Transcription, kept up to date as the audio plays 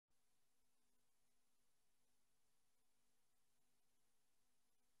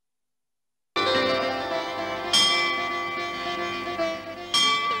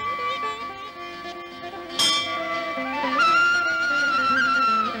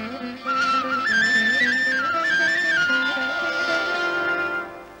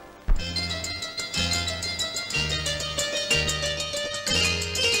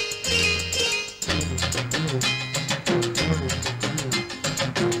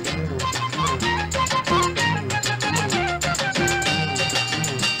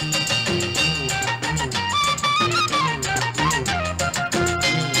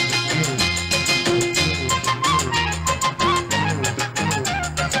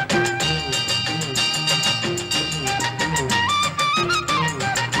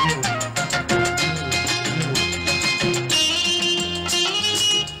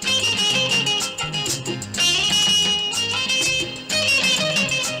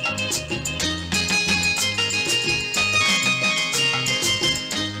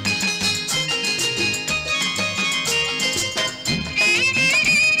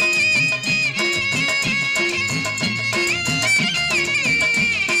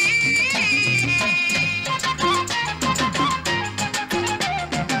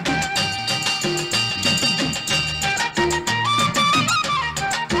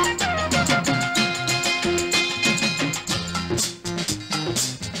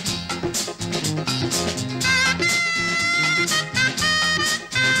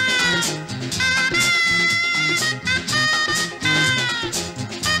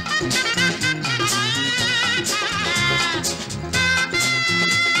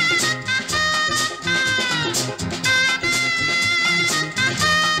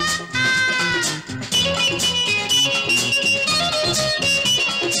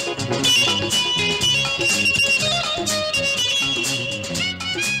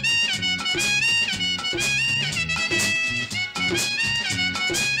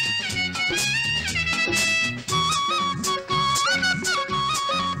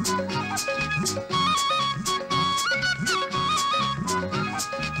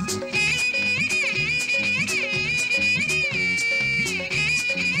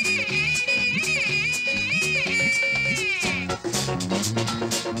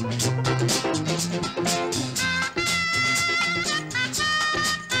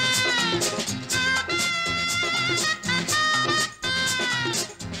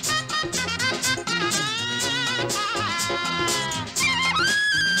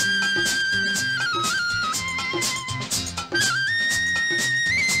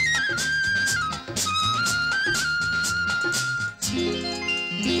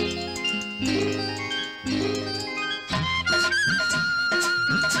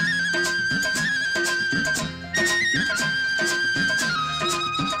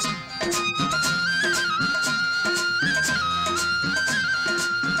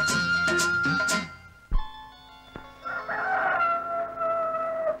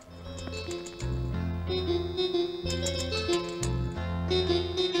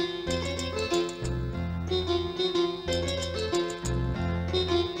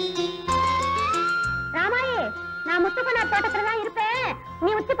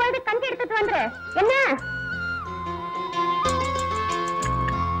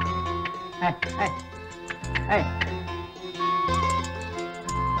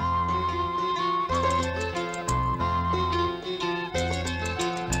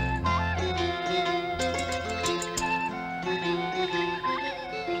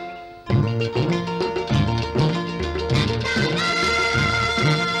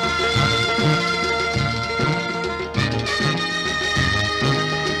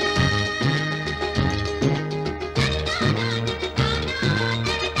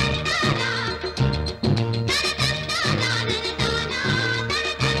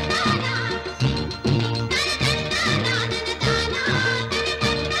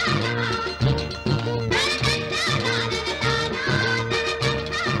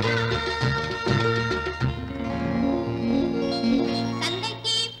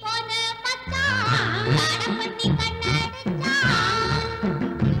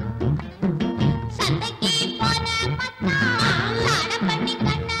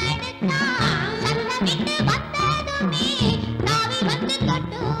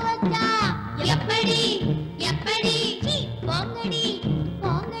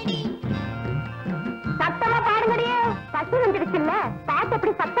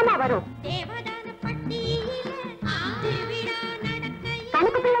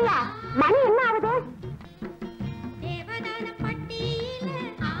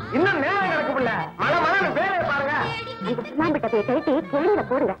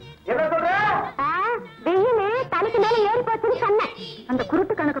அந்த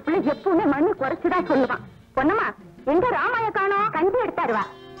குருட்டு கணக்கு பிள்ளை எப்பவுமே மண்ணு குறைச்சுதான் சொல்லுவான். பொன்னம்மா எங்க ராமாய காணோம்? கஞ்சி எடுத்தாருவா.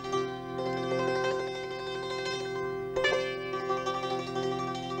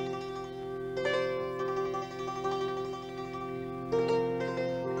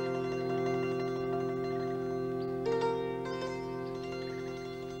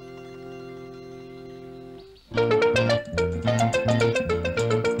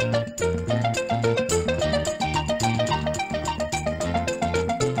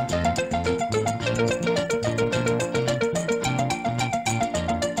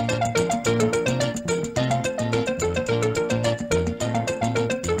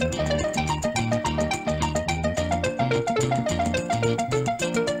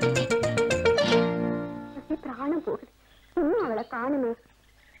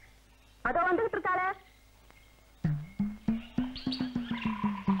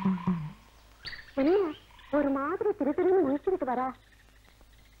 ஒரு மாதிரி திரு திருன்னு முடிச்சுக்கிட்டு வரா.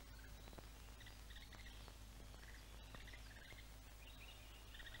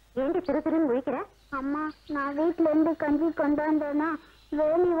 ஏண்டி திரு திருன்னு முடிக்கிற? அம்மா, நான் வீட்டுல இருந்து கஞ்சி கொண்டாந்தேன்னா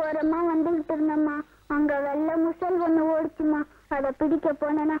வேலி ஓரமா வந்துகிட்டு இருந்தம்மா. அங்க வெள்ளை முசல் ஒண்ணு ஓடிச்சுமா. அதை பிடிக்க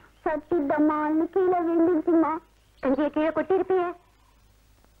போனேன்னா சட்டிதம்மா கீழே விழுந்துச்சுமா. கஞ்சிய கீழே கொட்டி இருப்பிய?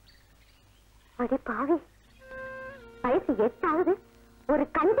 அடி பாவி, வயசு 8 ஒரு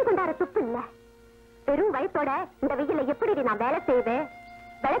கஞ்சி கொண்டாட துப்பு இல்ல. பெரும் வயசோட இந்த வெயில எப்படி நான் வேலை செய்வேன்?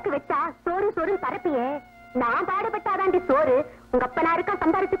 விளக்கு வச்சா சோறு சோறு பரப்பியே. நான் பாடுபட்டாதாண்டி சோறு. உங்க அப்பனா இருக்கா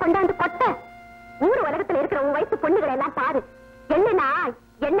சம்பாரிச்சு கொண்டாந்து கொட்ட. ஊர் உலகத்துல இருக்கிற உன் வயசு பொண்ணுகளை எல்லாம் பாரு. என்னன்னா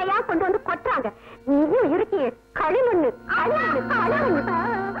என்னையா கொண்டு வந்து கொட்டுறாங்க. நீயும் இருக்கிய களிமண்ணு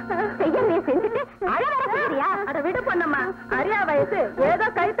செய்யவே செஞ்சுட்டு அழகா. அதை விட பொண்ணம்மா, அரியா வயசு ஏதோ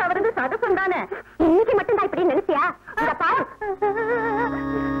கை தவறுந்து சதசம் தானே. இன்னைக்கு மட்டும்தான் இப்படி நினைச்சியா? இந்த பாரு,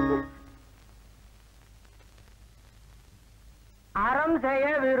 அறம் செய்ய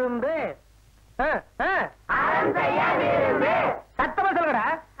விரும்பு. சத்தமா சொல்லுடா.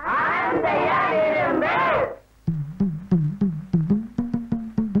 அறம் செய்ய விரும்பு.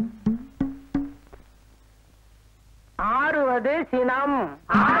 ஆறுவது சினம்.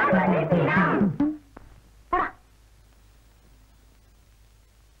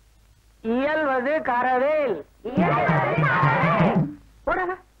 இயல்வது கரவேல். போடா.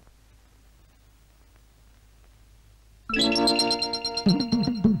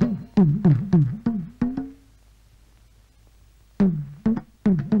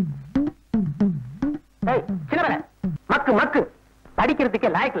 மக்கு மக்கு படிக்கிறதுக்கே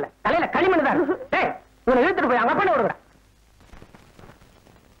லாய்க்கு இல்ல. தலையில களிமண்தான். உன்னை இழுத்துட்டு போய் அங்க பண்ண விடுற.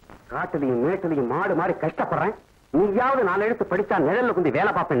 காட்டுலையும் மேட்டுலையும் மாடு மாதிரி கஷ்டப்படுறேன். நீயாவது 4 எழுத்து படிச்சா நிழல்ல குந்தி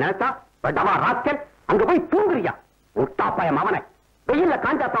வேலை பார்ப்பேன் நினைச்சா ராஸ்கல் அங்க போய் தூங்குறியா? முட்டாப்பாய மவனை வெயில்ல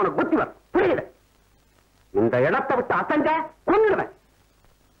காஞ்சாத்த அவனுக்கு புத்தி வரும். புரியுது? இந்த இடத்தை விட்டு அசஞ்ச கொன்னுடுவேன்.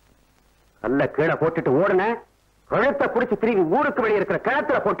 கல்ல கீழே போட்டுட்டு ஓடுன கழுத்தை குடிச்சு திரும்பி ஊருக்கு வெளியே இருக்கிற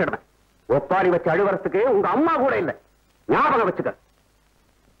கிணத்துல போட்டுடுவேன். ஒப்பாரி வச்சு அழுவறதுக்கு உங்க அம்மா கூட இல்லை. ஞாபகம் வச்சுக்க.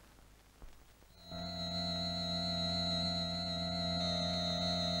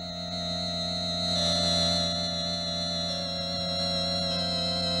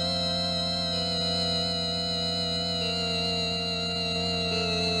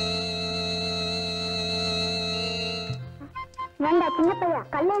 ஏண்டா சின்ன பையா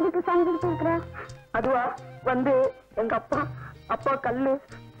கல்ல எதுக்கு சாஞ்சிட்டு இருக்கிற? அதுவா வந்து எங்க அப்பா கல்லு.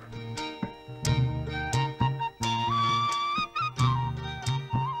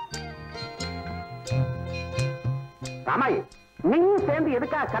 ராமாயி, நீயும் சேர்ந்து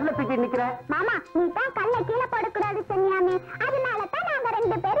எதுக்கா கல்ல தூக்கி நிக்கிற? மாமா நீ தான் கல்ல கீழே போடக்கூடாது சொன்னியாமே, அதனாலதான் நாங்க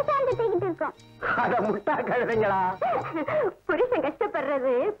 2 பேரும் சேர்ந்து தூக்கிட்டு இருக்கோம். அத முட்டா கழுதுங்களா? புருஷன்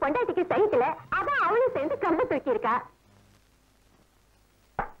கஷ்டப்படுறது பொண்டாட்டிக்கு சைக்கிள, அதான் அவளும் சேர்ந்து கல்ல தூக்கி இருக்கா.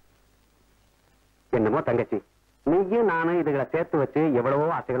 என்னமோ தங்கச்சி, நீயும் நானும் இதுகளை சேர்த்து வச்சு எவ்வளவோ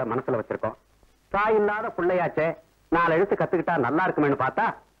ஆசைகளை மனசுல வச்சிருக்கோம். தாய் இல்லாத பிள்ளையாச்சே, 4 எழுத்து கத்துக்கிட்டா நல்லா இருக்குமேன்னு பார்த்தா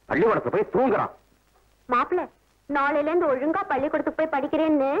பள்ளிக்கூடத்துல போய் தூங்குறான். மாப்பிள்ள, நாளையில இருந்து ஒழுங்கா பள்ளிக்கூடத்துக்கு போய்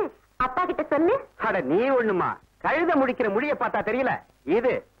படிக்கிறேன்னு அப்பா கிட்ட சொல்லு. அட நீ ஒண்ணுமா, கழுத முடிக்கிற முடிய பார்த்தா தெரியல,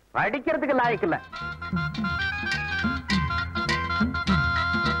 இது படிக்கிறதுக்கு லாயக்கு இல்ல.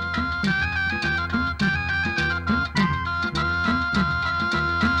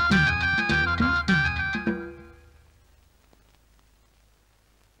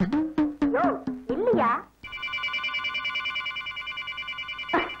 இல்லையா?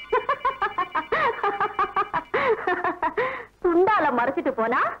 துண்டால மறைச்சிட்டு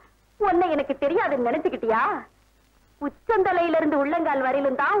போனா உன்னை எனக்கு தெரியாதுன்னு நினைச்சுக்கிட்டியா? உச்சந்தலையில இருந்து உள்ளங்கால்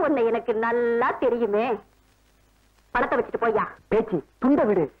வரையிலும் தான் உன்னை எனக்கு நல்லா தெரியுமே. பணத்தை வச்சுட்டு போயா. பேச்சு துண்ட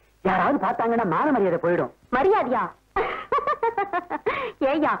விடு, யாராவது பார்த்தாங்கன்னா மான மரியாதை போயிடும். மரியாதையா?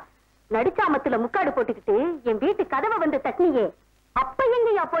 ஏயா, நடிச்சாமத்துல முக்காடு போட்டுக்கிட்டு என் வீட்டு கதவை வந்து தட்டினியே, அப்ப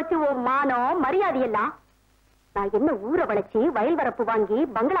எங்கயா போச்சு உன் மானம் மரியாதையெல்லாம்? நான் என்ன ஊரை வளைச்சு வயல் வரப்பு வாங்கி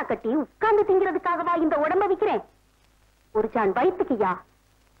பங்களா கட்டி உட்கார்ந்து திங்கிறதுக்காகவா இந்த உடம்ப விக்கிறேன்? ஒரு ஜான் வயிற்றுக்குயா,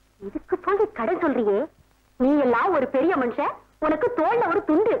 இதுக்கு போய் கடை சொல்றியே? நீ எல்லாம் ஒரு பெரிய மனுஷன், உனக்கு தோல்ல ஒரு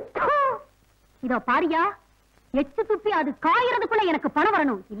துண்டு. இதோ பாரியா, எச்சு துப்பி அது காயறதுக்குள்ள எனக்கு பணம்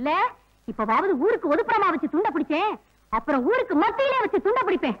வரணும். இல்ல இப்பவாவது ஊருக்கு ஒதுப்புறமா வச்சு துண்ட பிடிச்சேன், அப்புறம் ஊருக்கு மத்தியிலே வச்சு துண்ட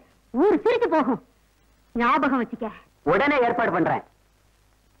பிடிப்பேன். ஊரு சிரிச்சு போகும், ஞாபகம் வச்சுக்க. உடனே ஏற்பாடு பண்றேன்.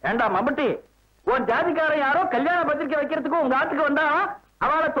 ஏண்டா மம்பட்டி, உன் ஜாதிக்காரன் யாரோ கல்யாண பத்திரிக்கை வைக்கிறதுக்கு உங்க ஆத்துக்கு வந்தா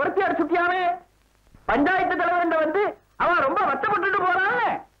அவளை துரத்தி அடிச்சுட்டியாவே. பஞ்சாயத்து தலைவர் வந்து அவன் ரொம்ப வருத்தப்பட்டு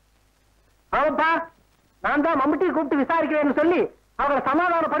போறான். அவப்பா, நான் தான் மம்பட்டி கூப்பிட்டு விசாரிக்கிறேன்னு சொல்லி அவளை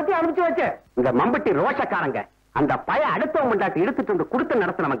சமாதானப்படுத்தி அனுப்பிச்சு வச்சேன். இந்த மம்பட்டி ரோஷக்காரங்க, அந்த பய அடுத்தவங்க முண்டாட்டி எடுத்துட்டு வந்து கொடுத்து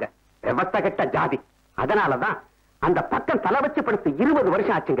நடத்தினவங்க, விவசாய கெட்ட ஜாதி. அதனாலதான் அந்த பக்கம் தலை வச்சு படுத்து 20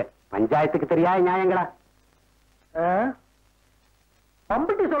 வருஷம் ஆச்சுங்க. பஞ்சாயத்துக்கு தெரியாத நியாயங்களா?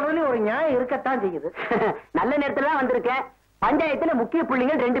 மம்பட்டி சொல்றதுல ஒரு நியாயம் இருக்கத்தான் செய்யுது. நல்ல நேரத்துல தான் வந்திருக்கேன். பஞ்சாயத்துல முக்கிய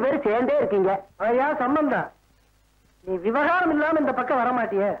புள்ளிங்க 2 பேரும் சேர்ந்தே இருக்கீங்க. ஐயா சம்பந்தம், நீ விவகாரம் இல்லாம இந்த பக்கம்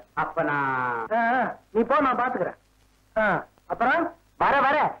வரமாட்டிய. அப்ப நான் நீ போ, நான் பாத்துக்கிறேன். அப்புறம் வர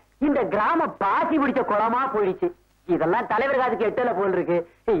வர இந்த கிராம பாசி பிடிச்ச குளமா போயிடுச்சு. இதெல்லாம் தலைவர் காதுக்கு எட்டல போல் இருக்கு.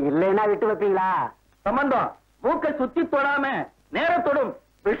 இல்லைன்னா விட்டு வைப்பீங்களா? சம்பந்தம், மூக்க சுத்தி தொடாம நேரத்தொடும்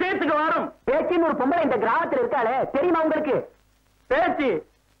விஷயத்துக்கு வரும். பேச்சின்னு ஒரு பொம்பளை இந்த கிராமத்துல இருக்காளே, தெரியுமா உங்களுக்கு? பேச்சு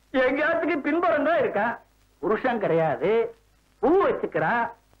எங்கேயாத்துக்கு பின்புறம் தான் இருக்கா. புருஷன் கிடையாது, பூ வச்சுக்கிறா,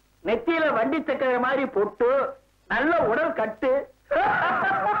 நெத்தியில வண்டி சக்கர மாதிரி பொட்டு, நல்ல உடல் கட்டு.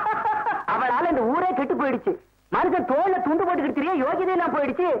 அவளால இந்த ஊரே கெட்டு போயிடுச்சு. மனுஷன் தோல்ல துண்டு போட்டுக்கிட்டு தெரிய யோகியதையெல்லாம்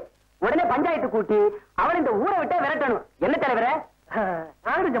போயிடுச்சு. உடனே பஞ்சாயத்து கூட்டி அவளை இந்த ஊரை விட்டே விரட்டணும். என்ன தலைவரே?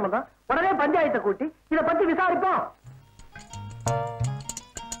 நாகரிக சம்பந்தம், உடனே பஞ்சாயத்தை கூட்டி இதை பத்தி விசாரிப்போம்.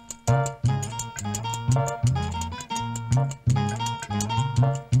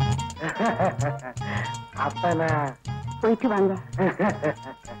 அப்ப நான் போயிட்டு வாங்க.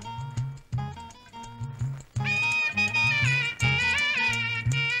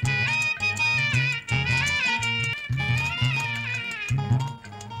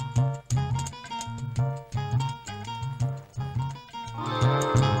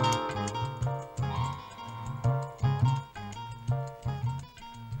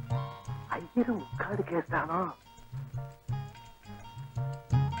 ஐயரு முக்காடு கேஸ்தானோ?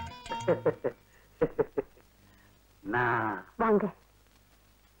 வாங்க.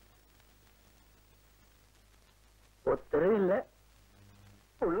 ஒத்தரே இல்ல,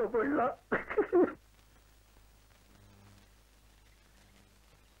 உள்ள போயிடலாம்.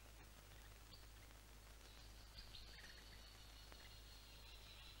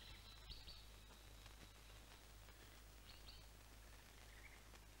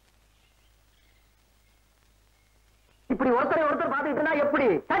 இப்படி ஒருத்தரை ஒருத்தர் பாத்துக்கிட்டா எப்படி?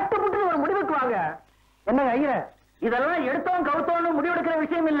 சட்டு புட்டு ஒரு முடிவுக்கு வாங்க. என்னங்க ஐயர, இதெல்லாம் எடுத்தோம் கவுத்தோன்னு முடிவெடுக்கிற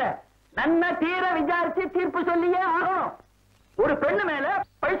விஷயம் இல்ல. நன்னா தீர விசாரிச்சு தீர்ப்பு சொல்லியே ஆகணும். ஒரு பெண்ணு மேல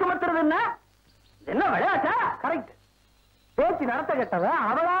பழி சுமத்துறதுன்னா என்ன விளையாட்டா? கரெக்ட். பேச்சு நடத்த கெட்டவ,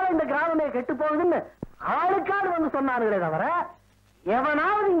 அவளால இந்த கிராமமே கெட்டு போகுதுன்னு ஆளுக்காடு வந்து சொன்னானுங்களே தவிர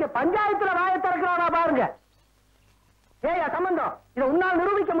எவனாவது இங்க பஞ்சாயத்துல வாய திறக்கிறானா பாருங்க. ஏயா சம்பந்தம், இதை உன்னால்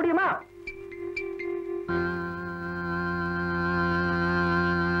நிரூபிக்க முடியுமா?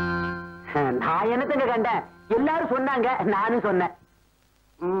 நான் என்னத்துங்க கண்டேன், எல்லாரும் சொன்னாங்க, நானும் சொன்னேன்.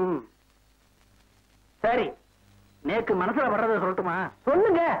 சரி, நேக்கு மனசுல வர்றத சொல்லட்டுமா?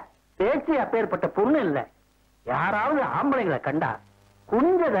 சொல்லுங்க. பேச்சு அப்பேற்பட்ட பொண்ணு இல்ல. யாராவது ஆம்பளைங்களை கண்டா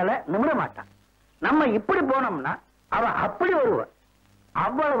குனிஞ்சதால நிமிட மாட்டான். நம்ம இப்படி போனோம்னா அவ அப்படி வருவ.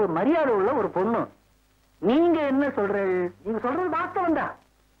 அவ்வளவு மரியாதை உள்ள ஒரு பொண்ணு. நீங்க என்ன சொல்றீங்க? நீங்க சொல்றது வாஸ்தவம் தான்.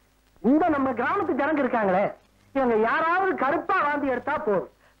 இந்த நம்ம கிராமத்து ஜனங்க இருக்காங்களே, இவங்க யாராவது கருப்பா வாந்தி எடுத்தா போதும்,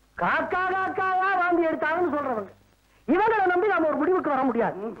 காக்கா காக்காவா வாந்தி எடுத்தாங்கன்னு சொல்றவங்க. இவங்களை நம்பி நாம ஒரு முடிவுக்கு வர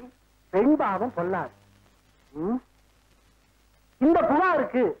முடியாது. பெண்பாவம் பொல்லாது. இந்த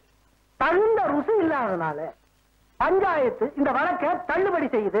புகாருக்கு தகுந்த ருசி இல்லாதனால பஞ்சாயத்து இந்த வழக்கை தள்ளுபடி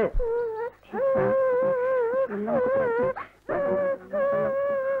செய்யுது.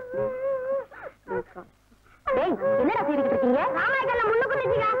 என்னடா செய்துகிட்டு இருக்கீங்க?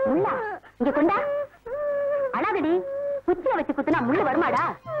 முள்ளா இங்க கொண்டா. அழாதடி, குச்சிய வச்சு குத்துனா முள்ளு வருமாடா?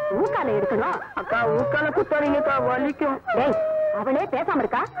 ஊக்கால எடுக்கணும். அக்கா ஊக்கால குத்தாதீங்கக்கா, வலிக்கும். டேய், அவளே பேசாம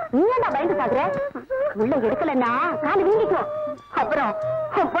இருக்கா, நீ என்ன பயந்து பாக்குற? முள்ள எடுக்கலன்னா காலு வீங்கிக்கும். அப்புறம்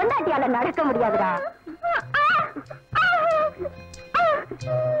பொண்டாட்டியால நடக்க முடியாதுடா.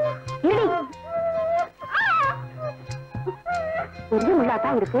 இடி பெரிய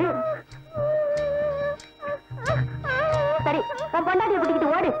முள்ளாதான் இருக்கு. சரி, உன் பொண்டாட்டியை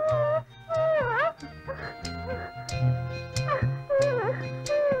பிடிக்கிட்டு ஓடு.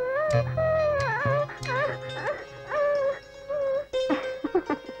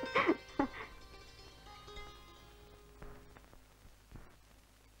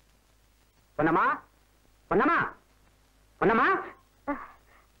 பொன்னம்மா, பொன்னம்மா, பொன்னம்மா.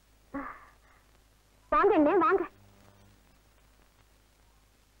 வாங்க அண்ணே, வாங்க.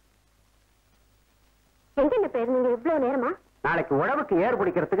 எங்க பேர் நீங்க இவ்வளவு நேரமா? நாளைக்கு உழவுக்கு ஏறு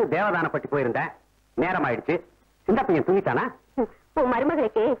பிடிக்கிறதுக்கு தேவதானப்பட்டி போயிருந்தேன். நேரம் ஆயிடுச்சு. சின்ன பையன் தூங்கிட்டானா? உன்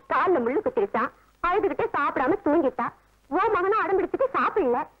மருமகளுக்கு கால்ல முள்ளு குத்திருச்சான். அழுதுகிட்டே சாப்பிடாம தூங்கிட்டா. உன் மகனும் அடம்பிடிச்சுட்டு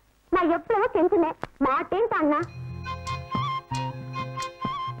சாப்பிடல. நான் எவ்வளவோ கெஞ்சினேன், மாட்டேன் தானா.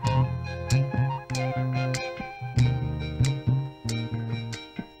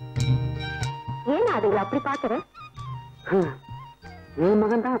 ஏன்னா அதுங்களை அப்படி பாக்குற? என்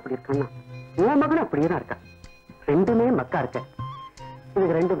மகன் தான் அப்படி இருக்கான்னா, உன் மகனும் அப்படியே தான் இருக்கா. ரெண்டுமே மக்கா இருக்க.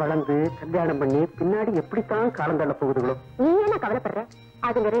 இதுக்கு ரெண்டு வளர்ந்து கல்யாணம் பண்ணி பின்னாடி எப்படித்தான் காலம் தள்ள போகுதுங்களோ. நீ என்ன கவலைப்படுற?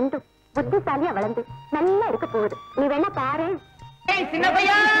 அதுங்க ரெண்டும் புத்திசாலியா வளர்ந்து நல்லா இருக்க போகுது. நீ வேணா பாரு. சின்ன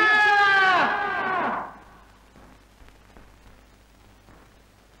பையா,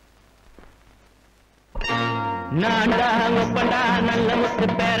 நான்டா ஒப்பண்டா நல்ல முத்து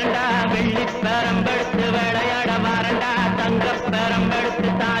பேரண்டா, வெள்ளி பேரம்பெடுத்து விளையாட வாரண்டா, தங்க பேரம்பெடுத்து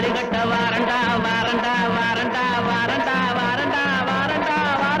தாலி கட்ட வாரண்டா, வாரண்டா வாரண்டா வாரண்டா வாரண்டா வாரண்டா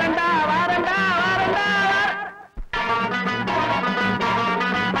வாரண்டா வாரண்டா வாரண்டா.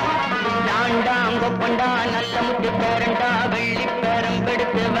 நான்டா ஒப்பண்டா நல்ல முத்து பேரண்டா, வெள்ளி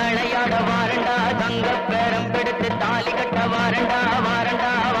பேரம்பெடுத்து விளையாட வாரண்டா, தங்க பேரம்பெடுத்து தாலி கட்ட வாரண்டா,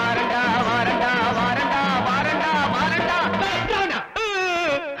 வாரண்டா வாரண்டா வாரண்டா வாரண்டா வாரண்டா வாரண்டா.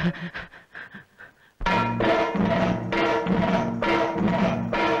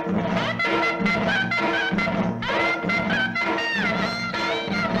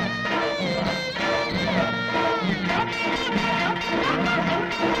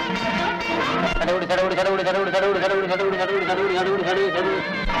 கடவுடு கடவுடு கடவுடு கடவுடு கடவுடு கடவுடு கடவுடு கடவுடு கடவுடு கடவுடு கடவுடு கடவுடு.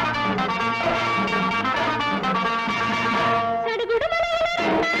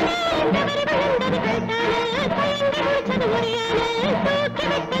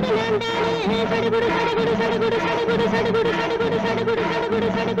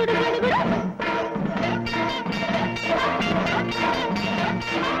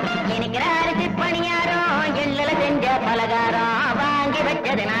 இனிக்கிற அரிசி பணியாரம் எள்ளல செஞ்ச பலகாரம் வாங்கி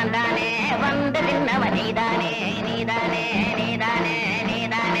வச்சது நான் தானே, வந்து தின்னவ நீதானே நீதானே நீதானே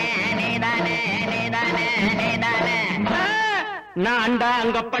நீதானே நீதானே நீதானே நீதானே. நான்டா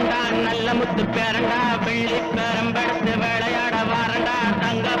அங்கப்பண்டா நல்ல முத்து பேரண்டா, வெள்ளி பேரம்பெடுத்து விளையாட வாரண்டா,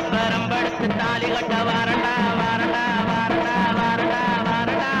 தங்க பேரம்பெடுத்து தாலி கட்ட வாரண்டா, வாரண்டா வாரண்டா வாரண்டா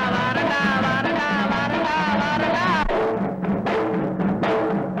வாரண்டா வாரண்டா வாரண்டா வாரண்டா வாரண்டா.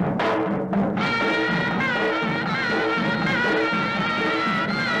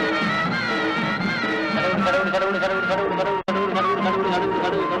 கடவுடு கடவுடு கடவுடு கடவுடு கடவுடு கடவுடு கடவுடு கடவுடு கடவுடு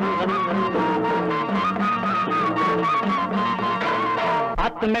கடவுடு கடவுடு கடவுடு.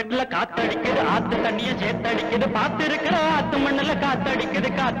 ஆத்து மெட்ல காத்தடிக்குது, ஆத்து தண்ணிய சேர்த்தடிக்குது, பாத்து இருக்கிற ஆத்து மண்ணுல காத்தடிக்குது,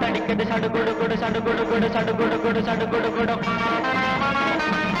 காத்தடிக்குது சடுகுடு குடு சடுகுடு குடு சடுகுடு குடு சடுகுடு குடு.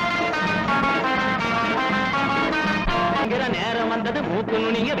 வந்தது மூக்கு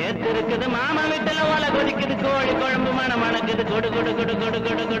நுனிங்க வேத்து இருக்குது மாமா வீட்டுல ஓலை கொதிக்குது கோழி குழம்பு மனம் மணக்குது கொடு கொடு கொடு கொடு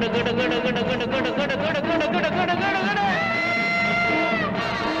கொடு கொடு கொடு கொடு கொடு கொடு கொடு கொடு கொடு கொடு கொடு கொடு கொடு கொடு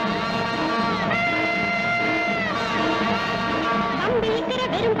இருக்கிற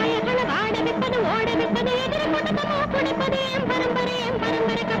வெறும் பயங்களை வாட வைப்பது ஓட வைப்பது எதிர கொட்டதமோ குடிப்பது என் பரம்பரை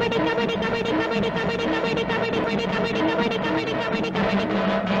கபடி கபடி கபடி கபடி கபடி கபடி கபடி கபடி கபடி கபடி கபடி கபடி கபடி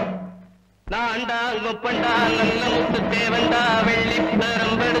நான்டா முப்பண்டா நல்ல முத்து தேவண்டா வெள்ளி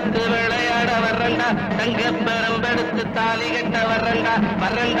பெரும்பெடுத்து விளையாட வர்றண்டா தங்க பெரும்பெடுத்து தாலி கட்ட வர்றண்டா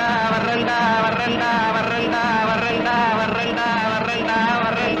வர்றண்டா வர்றண்டா வர்றண்டா வர்றண்டா வர்றண்டா வர்றண்டா வர்றண்டா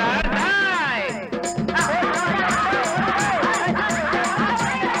வர்றண்டா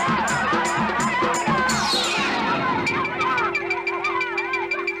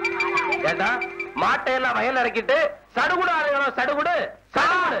ஏண்டா மாட்டையெல்லாம் வயல் இறக்கிட்டு சடுகுடு ஆடுகிறோம் சடுகுடு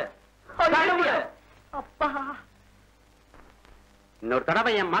சடுகுடு சடுகுடு. அப்பா இன்னொரு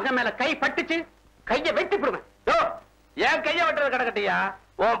தடவை என் மகன் மேல கை பட்டுச்சு கைய வெட்டி போடுவேன். என் கைய வெட்டுறது கிடக்கட்டியா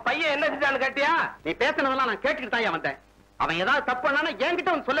உன் பையன் என்ன செஞ்சான்னு கேட்டியா? நீ பேசினதெல்லாம் நான் கேட்டுக்கிட்டு தான் வந்தேன். அவன் ஏதாவது தப்பு பண்ணானா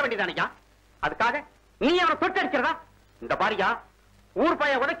என்கிட்ட அவன் சொல்ல வேண்டியதானியா? அதுக்காக நீ அவனை தொட்டடிக்கிறதா? இந்த பாரியா ஊர்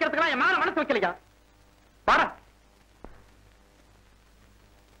பையன் உடைக்கிறதுக்கு என் மேல மனசு வைக்கலையா? பாரு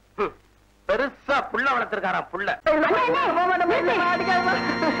பெருசா புள்ள வளர்த்திருக்காராம் புள்ள. அவன் என்ன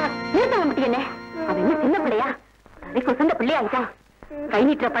சின்ன பிள்ளையா? அதுக்கு சொந்த பிள்ளையாயிட்டான். கை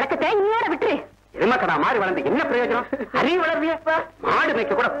நீட்டுற பழக்கத்தை இன்னோட விட்டுரு. எருமக்கடா மாறி வளர்ந்து என்ன பிரயோஜனம்? அறிவு வளர்விய மாடு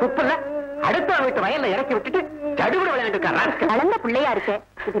மேய்க்க கூட துப்புல அடுத்த வீட்டு வயல்ல இறக்கி விட்டுட்டு சடுகுடு விளையாண்டு இருக்காரா? வளர்ந்த பிள்ளையா இருக்கு.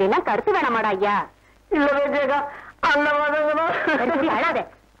 இதுல எல்லாம் கருத்து வேணாமாடா ஐயா? அழாத.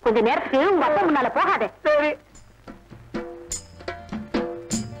 கொஞ்ச நேரத்துக்கு உங்க அப்பா முன்னால போகாத. சரி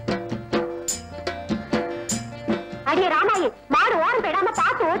அடியே ராமாயி, மாடு ஓரம் போயிடாம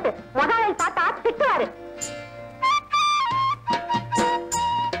பார்த்து ஓட்டு. முதலாளி பார்த்தா திட்டுவாரு.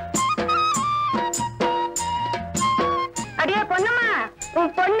 அடியே பொண்ணுமா,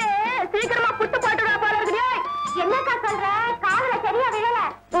 உன் பொண்ணு சீக்கிரமா புட்டு போட்டுடா போல இருக்குதே. என்னக்கா சொல்ற? காதுல சரியா விழல.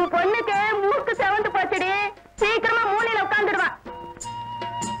 உன் பொண்ணுக்கு மூக்கு செவந்து போச்சுடி. சீக்கிரமா மூலையில உட்காந்துடுவா.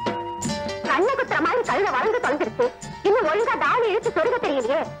 கண்ணு குத்துற மாதிரி கழுத வளர்ந்து தொலைஞ்சிருச்சு. இன்னும் ஒழுங்கா தாவணி இழுத்து சொருக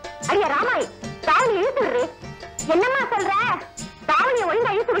தெரியலையே. அடியே ராமாயி, தாவணி இழுத்து விடுறே. என்னம்மா சொல்ற? தாவணியை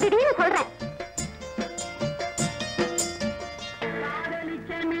ஒழுங்கா இழுத்து விட்டுடின்னு சொல்றேன்.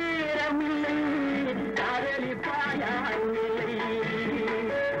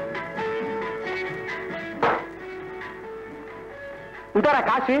 இதாரா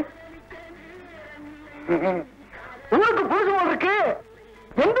காசு? ஊருக்கு புதுசு போல் இருக்கு.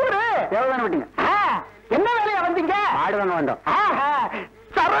 எந்த ஊரு? தேவதான வண்டிங்க. என்ன வேலையா வந்தீங்க? ஆடு வாங்க வந்தோம்.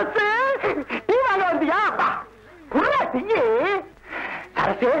 சரசு நீ வாங்க வந்தியா?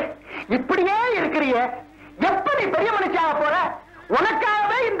 சரசு இப்படியே இருக்கிறிய எப்படி பெரிய மனுஷியாக போற?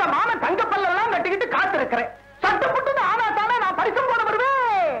 உனக்காகவே இந்த மாமன் தங்கப்பல்லாம் கட்டிக்கிட்டு காத்து இருக்கிறேன். சட்டு புட்டு ஆனா தானே நான் பரிசம் போட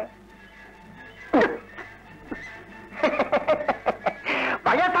வருவேன்.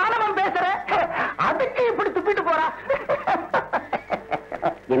 வயசானவன் பேசுற அதுக்கு இப்படி துப்பிட்டு போறா.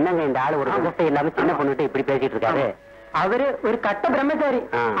 என்னங்க இந்த ஆளு ஒரு விவசாயம் இல்லாம சின்ன பொண்ணுகிட்ட இப்படி பேசிட்டு இருக்காரு? அவரு ஒரு கட்ட பிரம்மச்சாரி.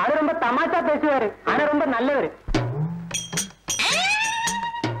 அவரு ரொம்ப தமாஷா பேசுவாரு. ஆனா ரொம்ப நல்லவரு.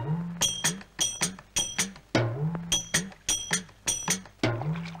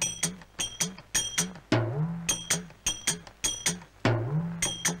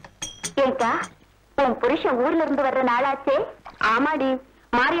 ஏக்கா, உன் புருஷன் ஊர்ல இருந்து வர்ற நாளாச்சே? ஆமாடி,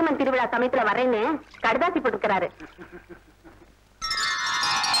 மாரியம்மன் திருவிழா சமயத்துல வரேன்னு கடுதாசி போட்டுக்கிறாரு.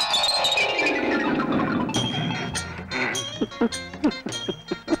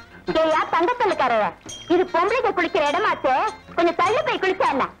 ஏயா தங்கத்தல்லுக்கார, இது பொம்பளைக்கு குளிக்கிற இடமாச்சே, கொஞ்சம் தள்ளி போய் குளிச்சா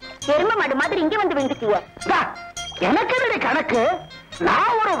என்ன? எரும மாடு மாதிரி இங்க வந்து விழுந்துட்டிய. எனக்கு என்ன கணக்கு?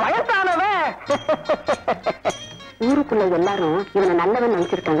 நான் ஒரு வயசானவன். ஊருக்குள்ள எல்லாரும் இவனை நல்லவன்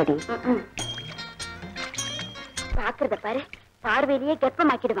நினைச்சிருக்காங்கடி. பாக்குறத பாரு, பார்வையிலேயே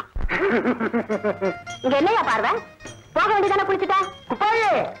கெப்பமாக்கிடுவான். இங்க என்னையா பார்வை? போக வேண்டியதானே குளிச்சுட்டா?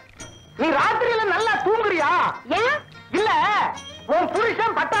 குப்பாயே, நீ ராத்திரியில நல்லா தூங்குறியா? ஏன் இல்ல, உன்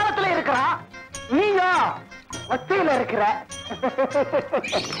புருஷன் பட்டாளத்துல இருக்கிறான், நீங்க ஒத்தையில இருக்கிற.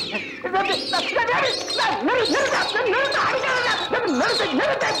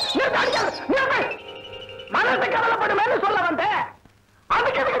 மனசு கவலைப்படுமே சொல்ல வந்தேன்.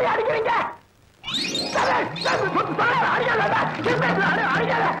 அதுக்கு எதுக்கு அடிக்கிறீங்க?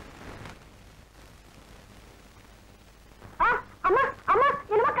 அம்மா அம்மா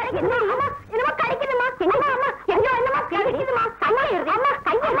என்னமா கிடைக்குதுமா? அம்மா என்னமா கிடைக்குதுமா? என்னமா அம்மா எங்க என்னமா கிடைக்குதுமா? அம்மா அம்மா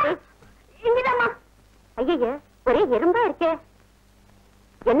கையில இங்கதாம்மா. ஐயே, ஒரே எறும்பா இருக்கே.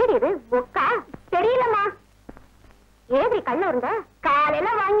 என்னடி இது? மொக்கா தெரியலம்மா. ஏதி கல்ல இருந்த காலையில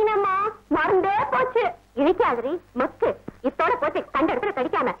வாங்கினம்மா மறந்தே போச்சு. இழிக்காதிரி மக்கு இத்தோட போச்சு. கண்ட இடத்துல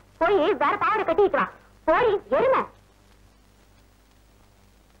கடிக்காம போய் வேற பாவடை கட்டிக்கலாம். போய் எருமை.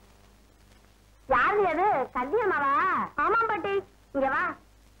 யாரு அது? கல்யாணமாவா? ஆமாம் பாட்டி. இங்க வா.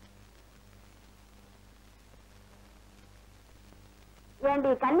 ஏண்டி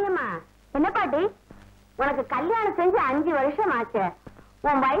கல்யாணமா? என்ன பாட்டி, உனக்கு கல்யாணம் செஞ்சு 5 வருஷம் ஆச்சு.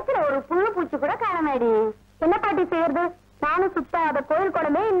 உன் வயிற்றுல ஒரு புல்லு பூச்சி கூட காணமேடி. என்ன பாட்டி செய்யறது? நானும் சுத்தாத கோயில்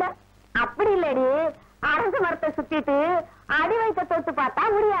குடமே இல்ல. அப்படி இல்லடி, அரசு மரத்தை சுத்திட்டு அடி வைக்க தொட்டு பார்த்தா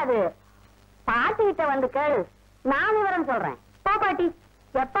முடியாது. பாட்டி கிட்ட வந்து கேளு, நான் விவரம் சொல்றேன். போ பாட்டி,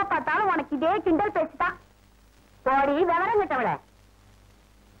 எப்ப பார்த்தாலும் உனக்கு இதே கிண்டல் பேசிட்டான். போடி விவரம் கிட்டவள.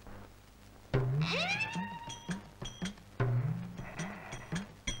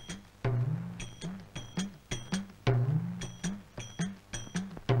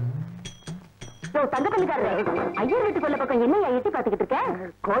 தங்க பண்ணிக்காரு, ஐயர் வீட்டு கொல்ல பக்கம் என்ன எட்டி பாத்துக்கிட்டு இருக்க?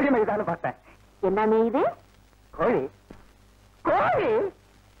 கோழி மேய்தான்னு பார்த்தேன். என்ன மேயுது? கோழி. கோழி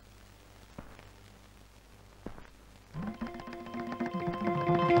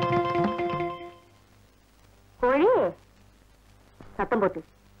கோழி சத்தம் போட்டு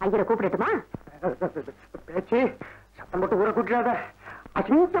ஐயரை கூப்பிடட்டுமா? பேச்சு சத்தம் போட்டு ஊரை கூட்டிடாத,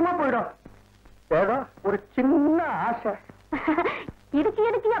 அசிங்கமா போயிடும். ஏதோ ஒரு சின்ன ஆசை. இடுக்கி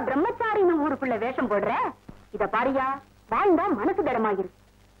இடுக்கியா பிரம்மச்சாரின்னு ஊருக்குள்ள வேஷம் போடுற. இத பாரியா, வாழ்ந்தா மனசு தடமாகிரு.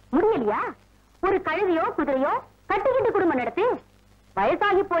 முடியலையா? ஒரு கழுதையோ குதிரையோ கட்டிக்கிட்டு குடும்பம் நடத்து.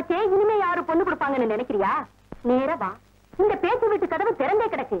 வயசாகி போச்சே, இனிமே யாரு பொண்ணு கொடுப்பாங்கன்னு நினைக்கிறியா? நேரவா, இந்த பேச்சு வீட்டு கதவு திறந்தே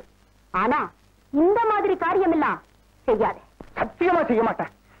கிடக்கு. ஆனா இந்த மாதிரி காரியம் எல்லாம் செய்யாத. சத்தியமா செய்ய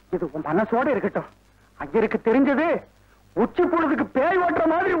மாட்டேன். இது உன் மனசோட இருக்கட்டும். ஐயருக்கு தெரிஞ்சது உச்சி பொழுதுக்கு பேய் ஓட்டுற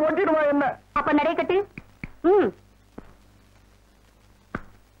மாதிரி ஓட்டிடுவா என்ன. அப்ப நடை கட்டு.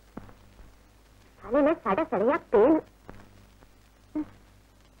 தலையில சட சடையா பேனு.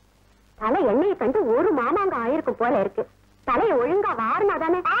 தலை எண்ணெயை கண்டு ஒரு மாமாங்க ஆயிருக்கும் போல இருக்கு. தலையை ஒழுங்கா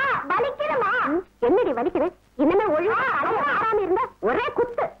வாரினாதானே. வலிக்கிறமா? என்னடி வலிக்குது? இனிமே ஒழுங்கா ஆறாம இருந்தா ஒரே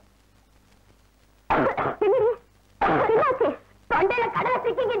குத்து. என்னாச்சு? தொண்டையில கடலை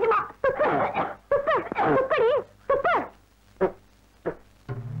சிக்கிக்கிச்சுமா. துப்படி துப்பு.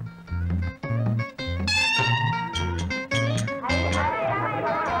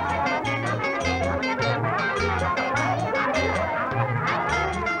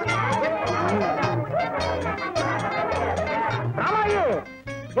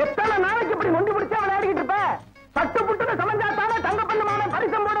 எத்தனை நாளைக்கு இப்படி நொண்டி பிடிச்சா விளையாடிக்கிட்டு இருப்ப? சட்டு புட்டு சமைஞ்சாத்தானே தங்க பண்ணமான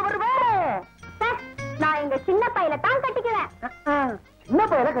பரிசம் போட வருவேன். நான் எங்க சின்ன பையில தான் கட்டிக்குவேன். சின்ன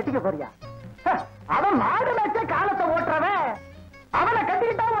பையில கட்டிக்க போறியா? அவன் மாடு மேய்ச்ச காலத்தை ஓட்டுறவன். அவனை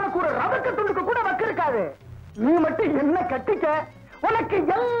கட்டிக்கிட்டா உனக்கு ஒரு ரவக்க துண்டுக்கு கூட வக்கு இருக்காது. நீ மட்டும் என்ன கட்டிக்க, உனக்கு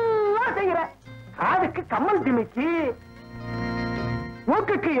எல்லாம் செய்யற. காதுக்கு கம்மல் திமிக்கி,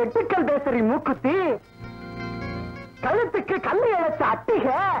 மூக்குக்கு எட்டுக்கல் தேசரி மூக்குத்தி, கழுத்துக்கு கல்லு இழைச்ச அட்டிக,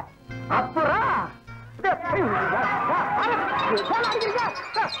 அப்புறம்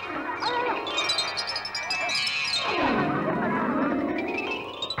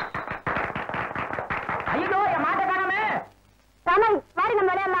ஐயோ என் மாட்ட காணாமே. ராமாய், வாரி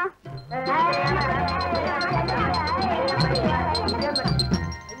நம்ம விளையாடலாம்.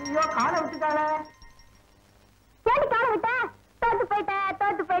 ஐயோ காலை விட்டுட்டாளே. ஏடி காலை விட்ட? தோத்து போயிட்ட,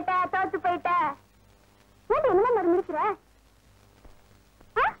 தோத்து போயிட்ட, தோத்து போயிட்ட. ஏடி என்ன மாதிரி முடிக்கிற?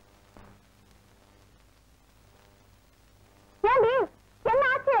 ஏண்டி என்ன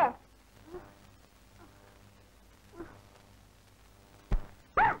ஆச்சு?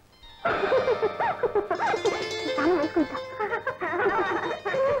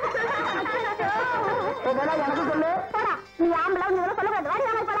 எனக்கு சொல்லு. போடா, நீ ஆம்பளை சொல்லக்கூடாது. வாடி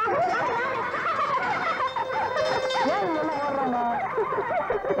ராமாய் போலாம். ஏன் இவங்க ஓடுறாங்க?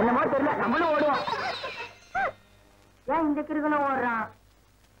 என்னமோ தெரியல, நம்மளும் ஓடுவோம். ஏன் இந்த கிருகனும் ஓடுறான்?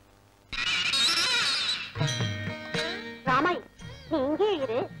 ராமாய், நீ இங்கே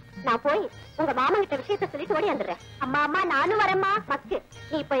இரு. நான் போய் உங்க மாமா கிட்ட விஷயத்த சொல்லிட்டு ஓடி வந்துடுறேன். அம்மா அம்மா நானும் வரேம்மா. மக்கு,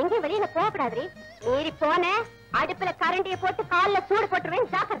 நீ இப்ப எங்கேயும் வெளியில போகக்கூடாது. மீறி போன அடுப்புல கரண்டியை போட்டு கால்ல சூடு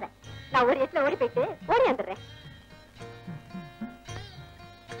போட்டுருவேன். ஜாக்கிரதை. நான் ஒரு இடத்துல ஓடி போயிட்டு ஓடி வந்துடுறேன்.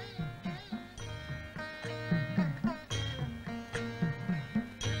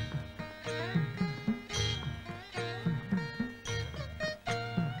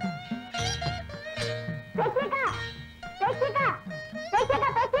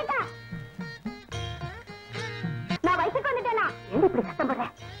 நான் வயசுக்கு வந்துட்டேனா? இப்படி சத்தம் போடுற?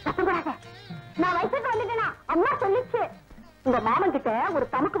 சத்தம் போடாத. நான் வயசுக்கு வந்துட்டேனா? அம்மா சொல்லிச்சு. உங்க மாமன் கிட்ட ஒரு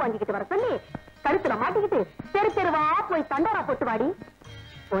தமக்கு வாங்கிக்கிட்டு வர சொல்லி கழுத்துல மாட்டிக்கிட்டு தெரு தெருவா போய் தண்டோரா போட்டு வாடி.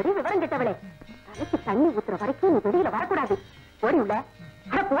 ஒரு விவரம் கிட்டவளே, தலைக்கு தண்ணி ஊத்துற வரைக்கும் நீ வெளியில வரக்கூடாது. ஓடி உள்ள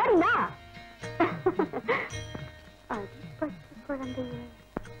போடினா குழந்தையே.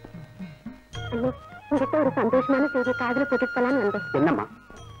 உங்ககிட்ட ஒரு சந்தோஷமான செய்தி காதல போட்டுட்டு போலான்னு வந்தேன். என்னம்மா?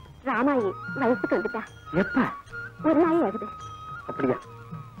 ராமாயி வயசுக்கு வந்துட்டா. எப்ப? ஒரு நாள் ஆகுது. அப்படியா?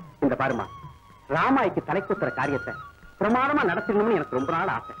 இந்த பாருமா, ராமாய்க்கு தலை குத்துற காரியத்தை பிரமாதமா நடத்தணும்னு எனக்கு ரொம்ப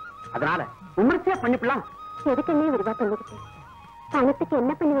நாள் ஆசை. அதனால விமர்சையா பண்ணிக்கலாம். எதுக்குன்னே விரிவா பண்ணிக்கிட்டு பணத்துக்கு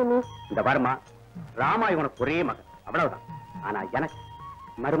என்ன பண்ணுவே நீ? இந்த பாருமா, ராமாய் உனக்கு ஒரே மகன், அவ்வளவுதான். ஆனா எனக்கு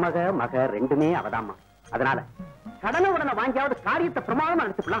மருமக மக ரெண்டுமே அவதாம்மா. அதனால கடனை உடனே வாங்கியாவது காரியத்தை பிரமாதமா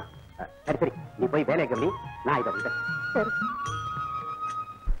நடத்திக்கலாம். சரி சரி, நீ போய் வேலையை கவனி, நான் இதை வந்து. சரி.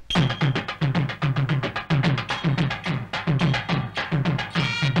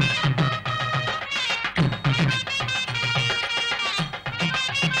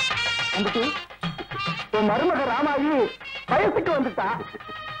 மருமக ராமாயி வயசுக்கு வந்துட்டா.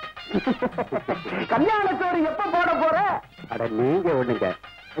 கல்யாணத்தோடு எப்ப போட போற? அட நீங்க ஒண்ணுங்க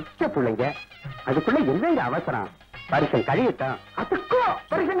பச்சை பிள்ளைங்க, அதுக்குள்ள என்னங்க அவசரம்? பரிசம் கழியட்டும். அதுக்கும்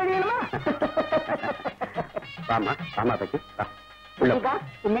பரிசம் கழியணுமா? வாமா வாமா பச்சி வா.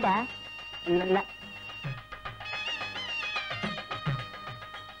 என்னடா? இல்ல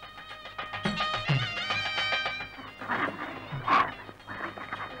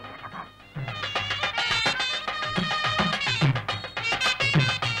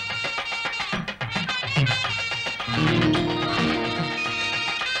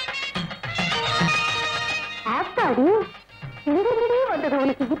ஆத்தாடி, எங்கிருந்தே வந்தது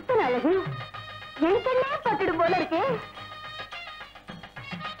உனக்கு இத்தனை அழகு? என் கண்ணே பட்டுடும் போல இருக்கே.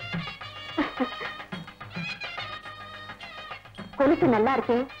 கொலுசு நல்லா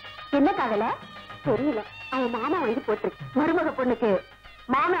இருக்கே, என்ன காதல? தெரியல, அவன் மாமா வாங்கி போட்டிருக்கு. மருமக பொண்ணுக்கு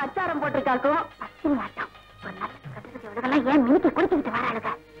மாமா அச்சாரம் போட்டிருக்காக்கும். பச்சை ஆட்டம். ஒரு நல்ல கட்டுறது இவனுக்கெல்லாம் ஏன் மினிக்கு குடிச்சுக்கிட்டு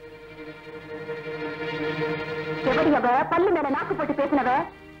வராளுங்க? எப்படி அவ பல்லு மேல நாக்கு போட்டு பேசினவ?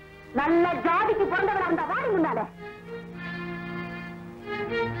 நல்ல ஜாதிக்கு பிறந்தவள அந்த வாடி முன்னால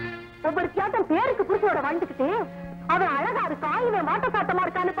ஒவ்வொரு தியாட்டம் பேருக்கு புருஷோட வாழ்ந்துக்கிட்டு அவன் அழகா இருக்கா, இவன் வாட்ட சாட்டமா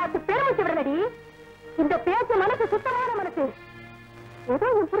இருக்கான்னு பார்த்து பெருமிச்சு விடலடி. இந்த பேச்சு மனசு சுத்தமான மனசு. ஏதோ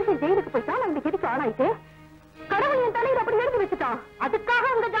உன் புருஷன் ஜெயிலுக்கு போயிட்டான், அந்த எதுக்கு ஆளாயிட்டு கடவுள் என் தலையில அப்படி எழுதி வச்சுட்டான்.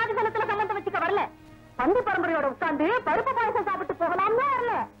 அதுக்காக உங்க ஜாதி தனத்துல சம்பந்தம் வச்சுக்க வரல. பந்து பரம்பரையோட உட்கார்ந்து பருப்பு பாயசம் சாப்பிட்டு போகலாம்னு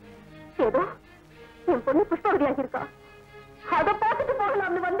வரல. ஏதோ என் பொண்ணு புஷ்பவதியாகி இருக்கா, அதை பார்த்துட்டு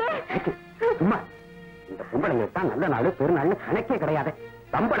போகலாம்னு வந்து. சும்மா இந்த பொம்பளைங்க தான் நல்ல நாள் பெருநாள்னு கணக்கே கிடையாது.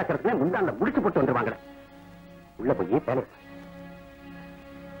 தம்பளக்கிறதுல முந்தாண்ட முடிச்சு போட்டு வந்துருவாங்க. உள்ள போய் வேலை.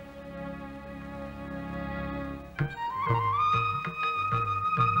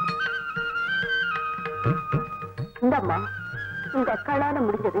 இந்தம்மா, உங்க அக்காளால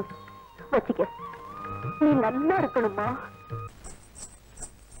முடிஞ்சது வச்சுக்க. நீ நல்லா இருக்கணும்மா.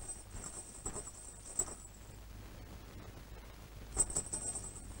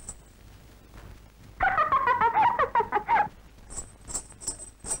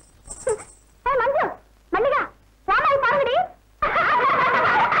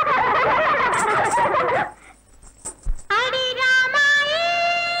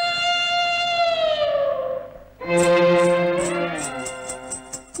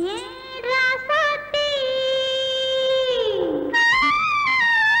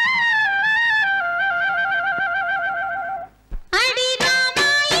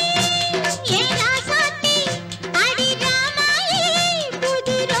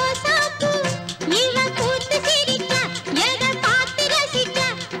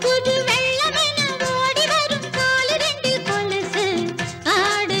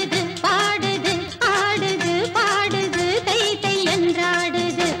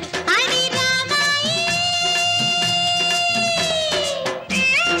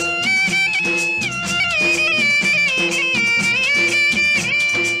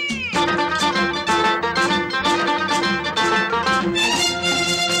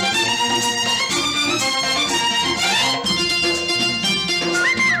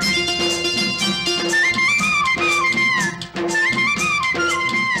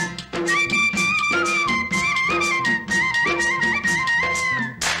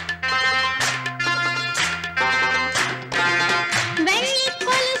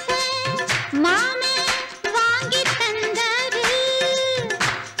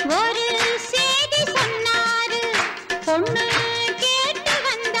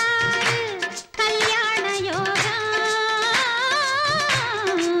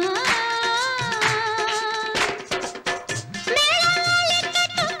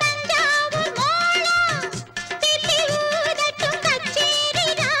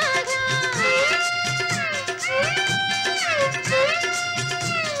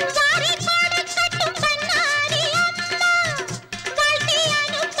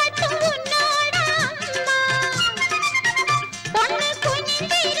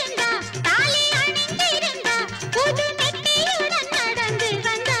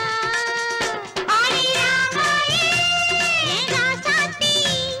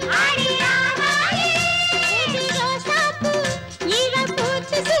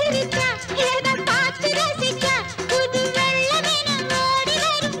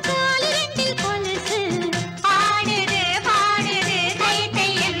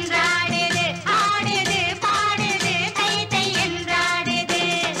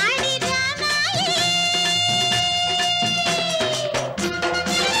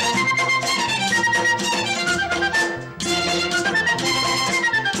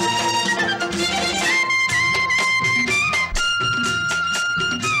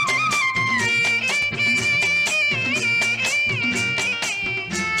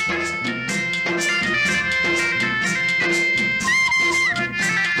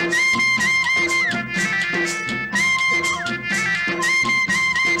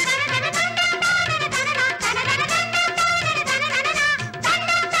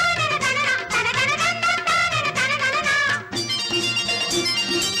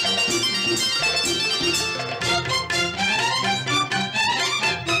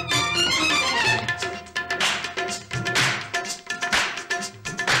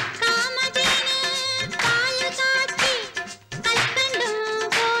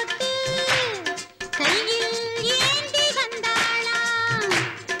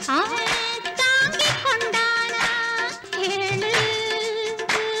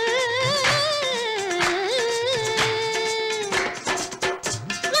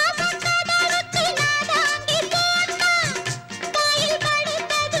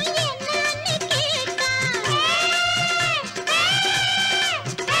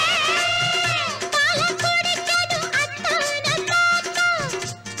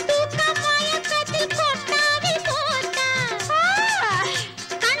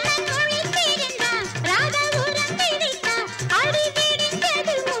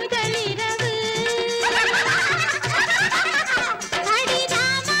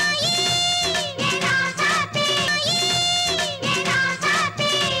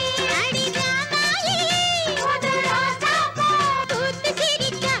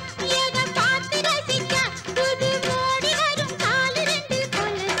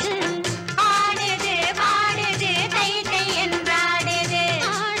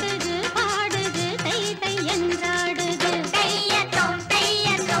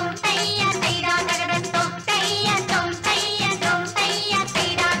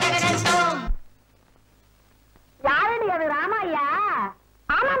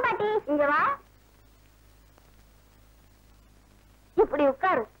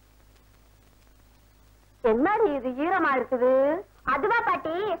 உட்காரு. என்னடி இது ஈரமா இருக்குது? அதுவா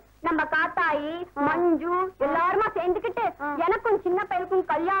பாட்டி, நம்ம காத்தாயி மஞ்சு எல்லாருமா சேர்ந்துக்கிட்டு எனக்கும் சின்ன பையனுக்கும்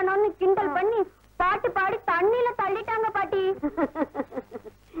கல்யாணம்னு கிண்டல் பண்ணி பாட்டு பாடி தண்ணியில தள்ளிட்டாங்க பாட்டி.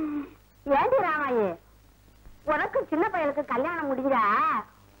 ஏண்டி ராமாயி, உனக்கும் சின்ன பையனுக்கு கல்யாணம் முடிஞ்சா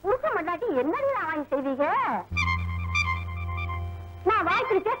புருஷன் மட்டாட்டி என்னடி ராமாயி செய்வீங்க? நான் வாய்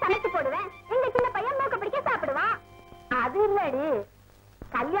பிடிச்ச சமைச்சு போடுவேன், இந்த சின்ன பையன் மூக்க பிடிக்க சாப்பிடுவான். அது இல்லடி,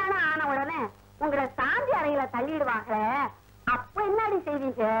 கல்யாணம் ஆன உடனே உங்களை சாந்தி அறையில தள்ளிடுவாங்க, அப்ப என்னடி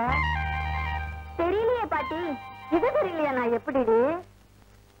செய்வீங்க? தெரியலையே பாட்டி, இது தெரியலையா? நான் எப்படி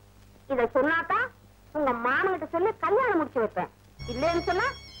இத சொன்னாதான் உங்க மாமன்கிட்ட சொல்லி கல்யாணம் முடிச்சு வைப்பேன், இல்லைன்னு சொன்னா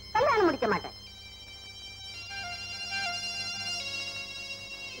கல்யாணம் முடிக்க மாட்டேன்.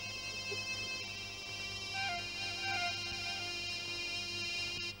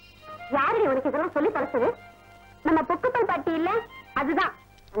 யாரு உனக்கு இதெல்லாம் சொல்லி பழசது? நம்ம பொக்குப்பல் பாட்டி இல்ல, அதுதான்.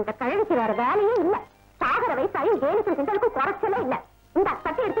 அந்த கழுவிக்கு வேற வேலையே இல்ல. சாகர வயசாயி 7 கிண்டலுக்கு குறைச்சலே இல்ல. இந்த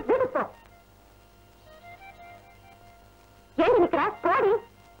கட்டி எடுத்து வீட்டுக்கு போ. ஏன் நிக்கிற? போடி.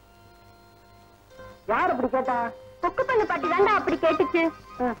 யார் அப்படி கேட்டா? பொக்குப்பல் பாட்டி தாண்டா அப்படி கேட்டுச்சு.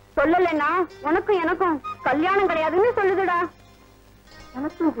 சொல்லலன்னா உனக்கும் எனக்கும் கல்யாணம் கிடையாதுன்னு சொல்லுதுடா.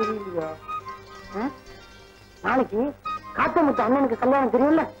 எனக்கும் தெரியலையே. நாளைக்கு காத்தமுத்து அண்ணனுக்கு கல்யாணம்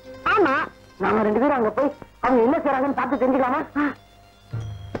தெரியும்ல? ஆமா. நாம 2 பேரும் அங்க போய் அவங்க என்ன செய்றாங்கன்னு பார்த்து தெரிஞ்சுக்கலாமா?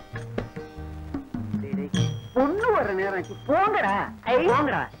 பொண்ணு வர நேரம் போங்கடா.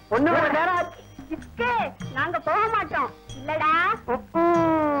 போங்கடா, பொண்ணு வர நேரம். நாங்க போக மாட்டோம் இல்லடா.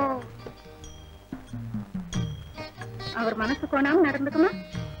 அவர் மனசு கோணாம நடந்துக்குமா?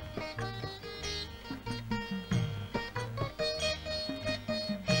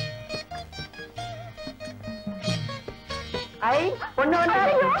 பொண்ணு வந்தா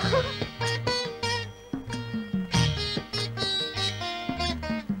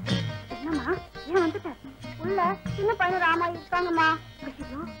என்னம்மா, ஏன் வந்துட்ட? உள்ள சின்ன பையன் ராமாயி இருக்காங்கம்மா.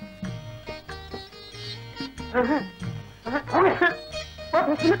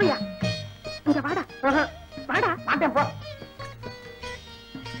 சின்ன பையா, இங்க வாடா. வாடா. மாட்டேன், போ.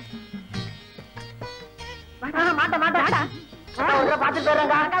 மாட்டேன் வாடா. பாத்துட்டு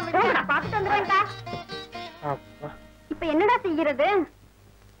போறேங்க. பாத்துட்டு வந்துடுறேன்டா. இப்ப என்னடா செய்யறது?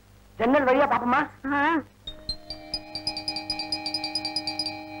 ஜன்னல் வழியா பாப்போமா?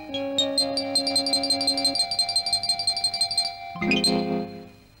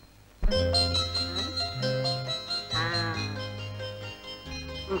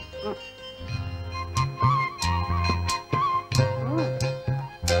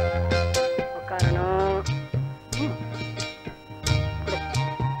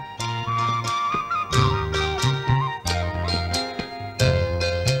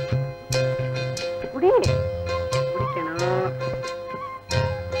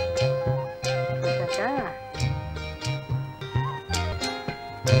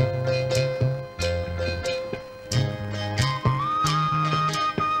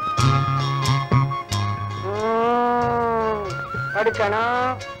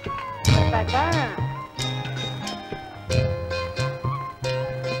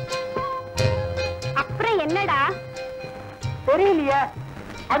 அப்புறம் என்னடா தெரியலையே.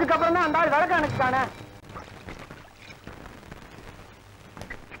 அதுக்கப்புறம் தான் அந்த ஆள் விளக்க அனுப்பிச்சானே.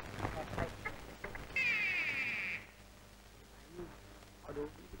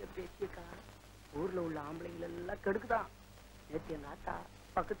 ஊர்ல உள்ள ஆம்பளைங்க எல்லாம் கெடுக்குதான். நேற்று என் ஆத்தா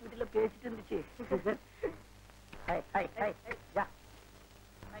பக்கத்து வீட்டுல பேசிட்டு இருந்துச்சு.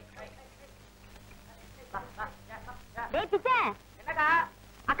 என்னக்கா,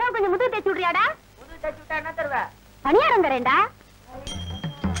 அக்கா கொஞ்சம் முதுகு தேய்ச்சி விடுறியாடா? முதுகு தேய்ச்சி விட்டா என்ன தருவ? பணியாரம் தரேன்டா.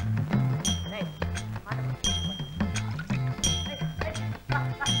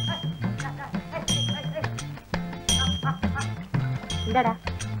 இந்தடா.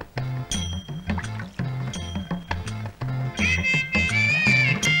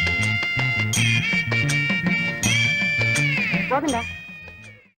 போதுங்க.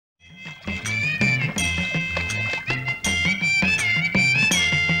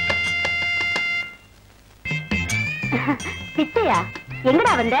 பிச்சையா,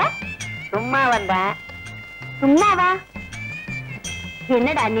 எங்கடா வந்த? சும்மா வந்தேன். சும்மாவா?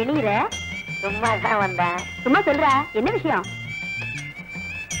 என்னடா நெளியிற? சும்மா தான் வந்தேன். சும்மா சொல்றா, என்ன விஷயம்?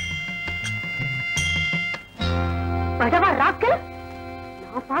 படவா ராக்கல்,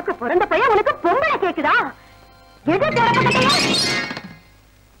 நான் பார்க்க பிறந்த பையன் உனக்கு பொம்பளை கேக்குதா? எது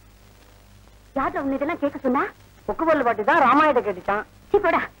யாரு உன்னை இதெல்லாம் கேட்க சொன்னா? பொக்குவல்லு பாட்டி தான் ராமாயணத்தை கேட்டுச்சான்.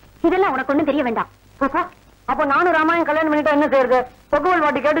 சிப்படா, இதெல்லாம் உனக்கு ஒண்ணும் தெரிய வேண்டாம். போப்பா. அப்ப நானும் ராமாயணம் கல்யாணம் பண்ணிட்டா என்ன செய்யறது? பொக்குவல்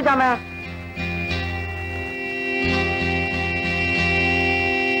பாட்டி கேட்டுச்சாமே.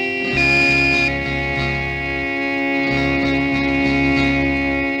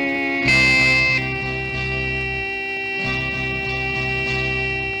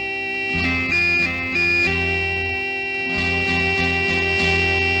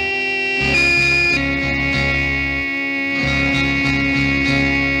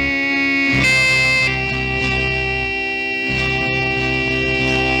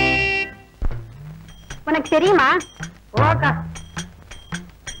 எனக்கு தெரியுமா. ஓகா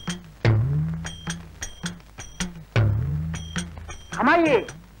அம்மாயி,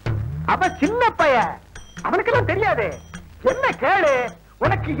 அவ சின்ன பையன், அவனுக்கெல்லாம் தெரியாது. என்ன கேளு,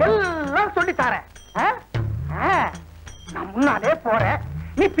 உனக்கு எல்லாம் சொல்லி தரேன். நான் முன்னாலே போறேன்,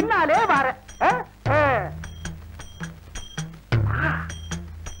 நீ பின்னாலே வர.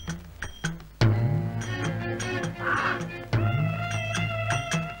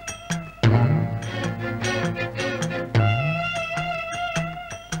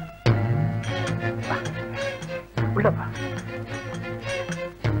 உள்ளப்பா.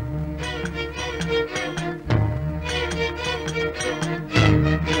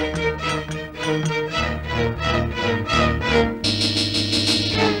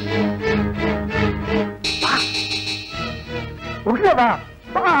 உள்ளவா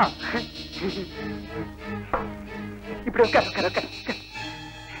இப்படி உட்கார் உட்கார் உட்கார்.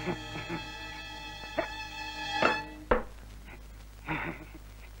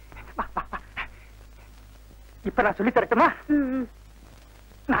 இப்ப நான் சொல்லி தரட்டுமா?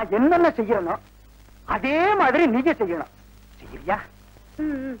 நான் என்னென்ன செய்யறனோ அதே மாதிரி நீங்க செய்யணும். செய்யறியா?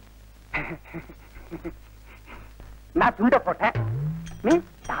 நான் துண்ட போட்டேன், நீ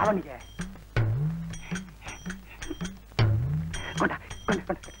தாவணிய கொண்டா கொண்டு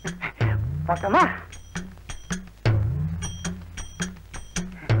கொண்டு போட்டோமா?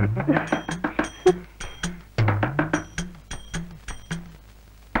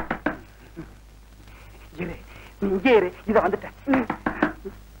 இரு, நீ இங்கே இரு, இத வந்துட்டேன்.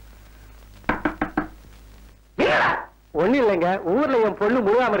 ஒண்ணு இல்லைங்க, ஊர்ல என் பொண்ணு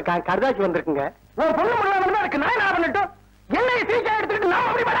முழுகாம இருக்கான், கடுதாச்சி வந்திருக்குங்க. உன் பொண்ணு முழுகாம இருக்கு, நான் என்ன பண்ணட்டும்? என்னைய சீக்கிரம் எடுத்துக்கிட்டு நான்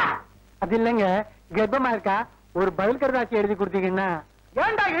அப்படி வரா? அது இல்லைங்க, கர்ப்பமா இருக்கா, ஒரு பதில் கடுதாச்சி எழுதி கொடுத்தீங்கன்னா.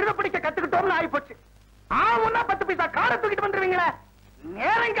 ஏண்டா எழுத பிடிக்க கத்துக்கிட்டோம்னு ஆகி போச்சு. ஆவுன்னா 10 பைசா காரை தூக்கிட்டு வந்துருவீங்களே,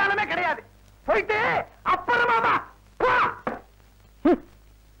 நேரம் காலமே கிடையாது. போயிட்டு அப்புறமா வா.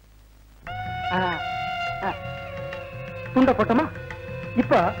 துண்ட போட்டோமா?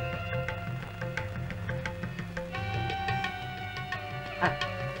 இப்ப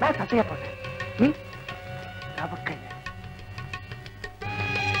நான் சட்டையா போட்டேன், நீ நமக்கு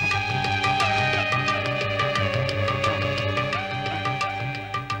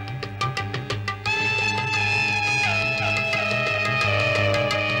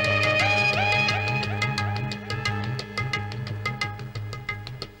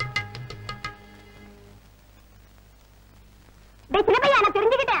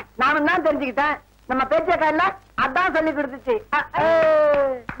நானும் தான் தெரிஞ்சுக்கிட்டேன். நம்ம பேச்சக்காரல அதான் சொல்லி கொடுத்துச்சு.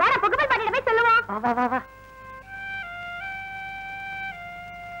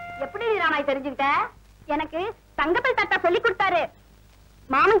 எப்படி ராமாய் தெரிஞ்சுக்கிட்ட? எனக்கு தங்கப்பல் தாத்தா சொல்லி கொடுத்தாரு.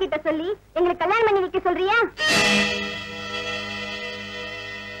 மாமன் கிட்ட சொல்லி எங்களுக்கு கல்யாணம் பண்ணி வைக்க சொல்றியா?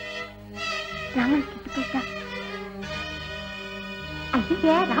 ராமன் கிட்ட போயிட்டா.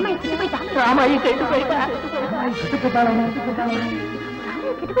 ஐயா, ராமாய் கிட்ட போயிட்டா. ராமாயி கேட்டு போயிட்டா.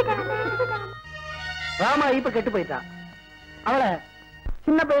 ராமா இப்ப கெட்டு போயிட்டா. அவளை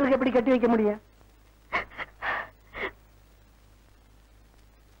சின்ன பையனுக்கு எப்படி கட்டி வைக்க முடியும்?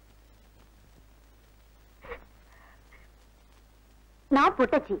 நான்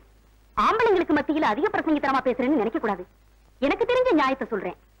பொட்டச்சி, ஆம்பளைங்களுக்கு மத்தியில அதிக பிரசங்கித்தனமா பேசுறேன்னு நினைக்க கூடாது. எனக்கு தெரிஞ்ச நியாயத்தை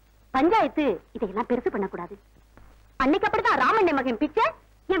சொல்றேன். பஞ்சாயத்து இதையெல்லாம் பெருசு பண்ண கூடாது. அன்னைக்கு அப்படிதான் ராமன் மகன் பிச்சை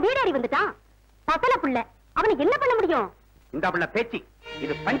என் வீடாடி வந்துட்டான். பசல புள்ள, அவனுக்கு என்ன பண்ண முடியும்? இந்த புள்ள பேச்சு,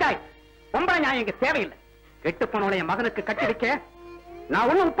 இது பஞ்சாயத்து. பொம்பளை நியாயம் இங்க தேவையில்லை. கெட்டு போனவளை என் மகனுக்கு கட்டி வைக்க நான்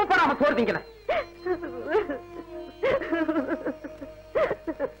ஒண்ணும் உப்பு போடாம சோறுதீங்கள.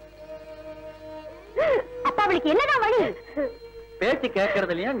 அப்பா அவளுக்கு என்னதான் வழி? பேச்சு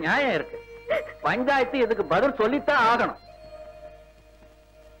கேட்கறதுலயும் நியாயம் இருக்கு. பஞ்சாயத்து இதுக்கு பதில் சொல்லித்தான் ஆகணும்.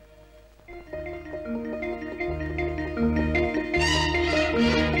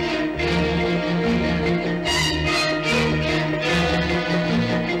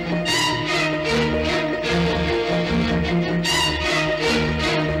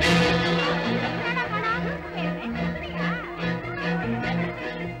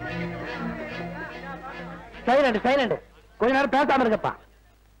 சைலண்ட், கொஞ்ச நேரம் பேசாம இருக்கப்பா.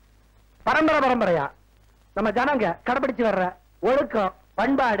 பரம்பரையா நம்ம ஜனங்க கடைபிடிச்சு வர்ற ஒழுக்கம்,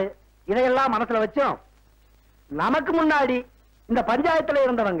 பண்பாடு இதையெல்லாம் மனசுல வச்சோம். நமக்கு முன்னாடி இந்த பஞ்சாயத்துல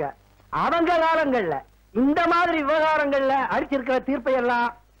இருந்தவங்க அவங்க காலங்கள்ல இந்த மாதிரி விவகாரங்கள்ல அடிச்சிருக்கிற தீர்ப்பை எல்லாம்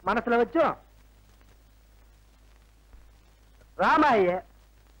மனசுல வச்சோம். ராமாய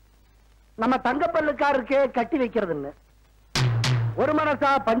நம்ம தங்கப்பல்லுக்காருக்கே கட்டி வைக்கிறதுன்னு ஒரு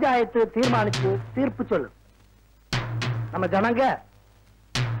மனசா பஞ்சாயத்து தீர்மானிச்சு தீர்ப்பு சொல்லு. நம்ம ஜனங்க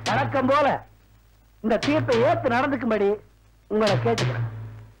வழக்கம் போல இந்த தீர்ப்பை ஏத்து நடந்துக்கும்படி உங்களை கேட்டுக்கிறேன்.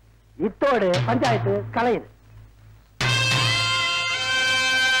 இத்தோடு பஞ்சாயத்து கலையுது.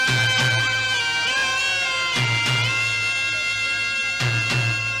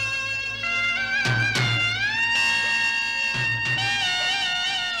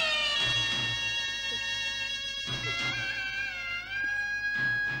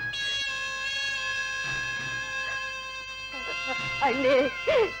 அண்ணே,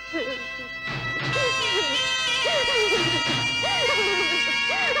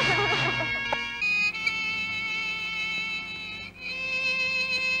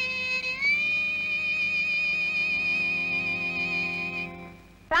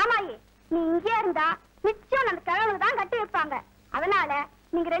 ராமாயி, நீ இங்கே இருந்தா நிச்சயம் அந்த கிழவனுக்கு தான் கட்டி வைப்பாங்க. அதனால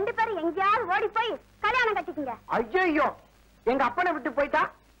நீங்க 2 பேரும் எங்கேயாவது ஓடி போய் கல்யாணம் கட்டிக்கீங்க. ஐயோ, எங்க அப்பனை விட்டு போயிட்டா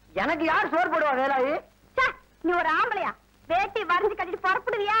எனக்கு யார் சோறு போடுவா வேலாயி? நீ ஒரு ஆம்பளையா வேட்டி வரைஞ்சு கட்டிட்டு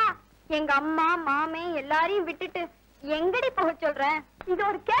புறப்படுவியா? எங்க அம்மா மாமே எல்லாரையும் விட்டுட்டு எங்கடி போக சொல்றேன்? இது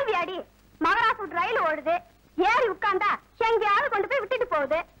ஒரு கேள்வியாடி? மகாராஷ்டிர ரயில் ஓடுது, ஏறி உட்கார்ந்தா எங்கேயாவது கொண்டு போய் விட்டுட்டு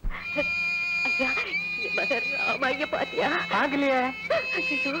போகுது. ஐயா, ராமாய பாத்தியா? பாக்கலையே.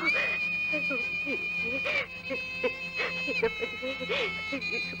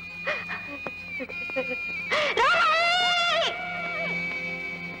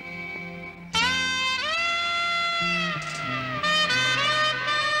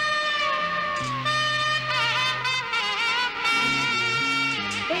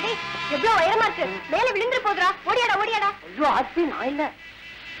 எவ்வளவு உயரமா இருக்கு, மேல விழுந்துரு போதுரா. ஓடியாடா ஓடியாடா. ஐயோ ஆத்தி, நான் இல்ல.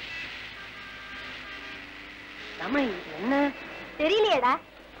 நம்ம என்ன தெரியலையேடா.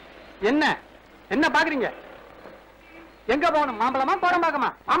 என்ன என்ன பாக்குறீங்க? எங்க போகணும்? மாம்பழமா போடம்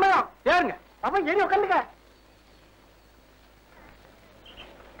பாக்கமா? மாம்பழம் ஏறுங்க. அப்ப ஏறி உட்காந்துக்க.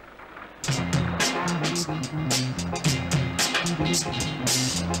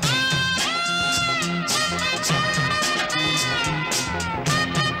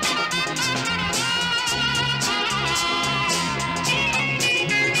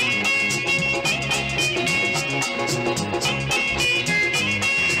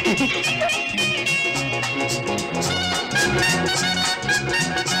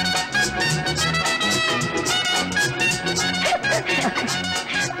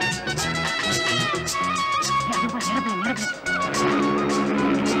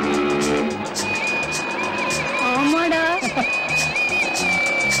 ஆமாடா.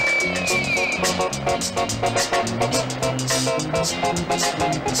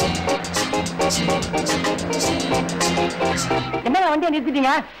 என்ன வண்டியை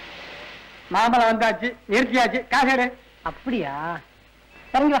நிறுத்திட்டீங்க? மாம்பழம் வந்தாச்சு, நிறுத்தியாச்சு. காசு எடு. அப்படியா?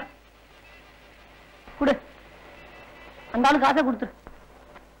 இறங்கி வா, குடு. அந்த ஆளு காசை கொடுத்துரு.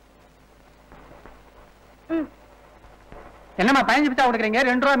 என்னம்மா 15 பைசா கொடுக்குறீங்க?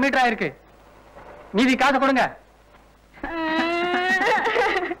 2 ரூபா மீட்டர் ஆயிருக்கு. மீதி காசை கொடுங்க.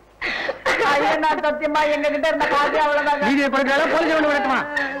 நான் சத்தியமா எங்க கிட்ட இருந்த காசு அவ்வளவுதான். மீதியை கொடுக்கறத போலீஸ் ஒண்ணு விடட்டுமா?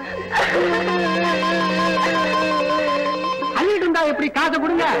 அள்ளிட்டு இருந்தா எப்படி? காசை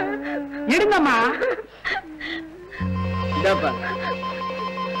கொடுங்க. எடுங்கம்மா.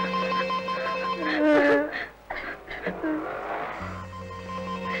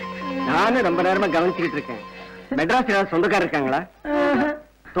 நானும் ரொம்ப நேரமா கவனிச்சுக்கிட்டு இருக்கேன். மெட்ராஸ் யாராவது சொந்தக்காரர் இருக்காங்களா?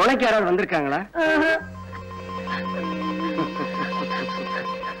 துணைக்கு யாராவது வந்திருக்காங்களா?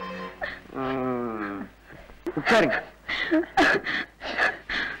 உட்காருங்க.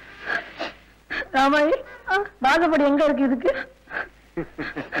 ராமாயி, வாசப்படி எங்க இருக்கு இதுக்கு?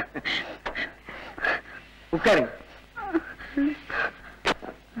 உட்காருங்க.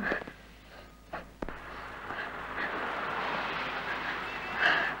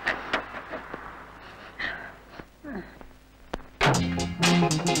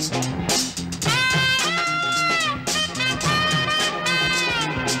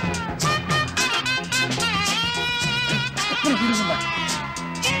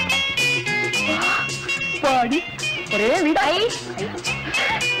 பாடி ஒரே வீடா?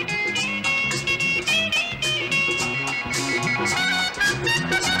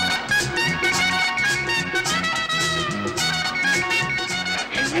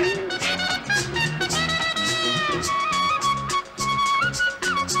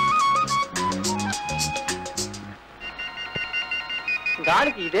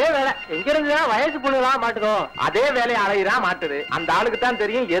 ஆளுக்கு இதே வேலை. எங்க இருந்துதான் வயசு பொண்ணுலாம் மாட்டுதோ அதே வேலையை அலையிறா மாட்டுது. அந்த ஆளுக்கு தான்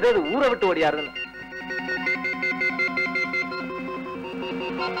தெரியும் எது எது ஊரை விட்டு ஓடியாருன்னு.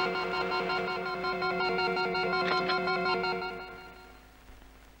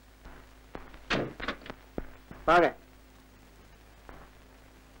 வாங்க.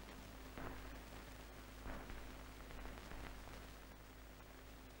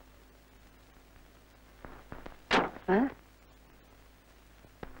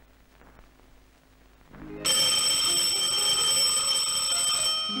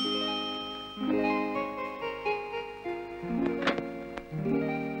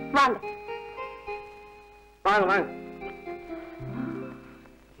 வாங்க வாங்க வாங்க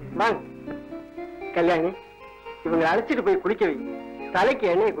வாங்க. கல்யாணி, இவங்களை அழைச்சிட்டு போய் குளிக்க வை. தலைக்கு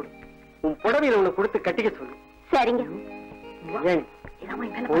எண்ணெயை கொடு. உன் புடவையில உன்னை கொடுத்து கட்டிக்க சொல்லு. சரிங்க.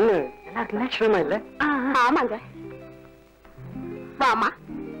 ஒண்ணு லட்சணமா இல்ல? ஆமாங்க. வாமா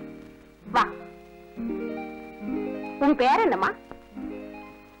வா. உன் பேர் என்னம்மா?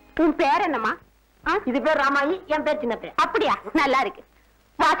 உன் பேர் என்னம்மா? இது பேர் ராமாயி, என் பேர் சின்ன பேர். அப்படியா? நல்லா இருக்கு.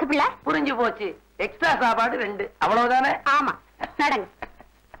 வாக்கு பிள்ளை புரிஞ்சு போச்சு. எக்ஸ்ட்ரா சாப்பாடு 2 அவ்வளவுதானே? ஆமா. நடங்க.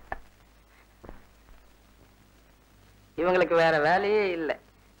 இவங்களுக்கு வேற வேலையே இல்ல.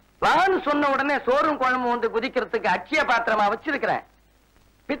 வான்னு சொன்ன உடனே சோறும் குழம்பு வந்து குதிக்கிறதுக்கு அட்சய பாத்திரமா வச்சிருக்கிறேன்.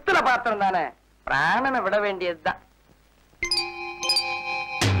 பித்தளை பாத்திரம் தானே, பிராணனை விட வேண்டியதுதான்.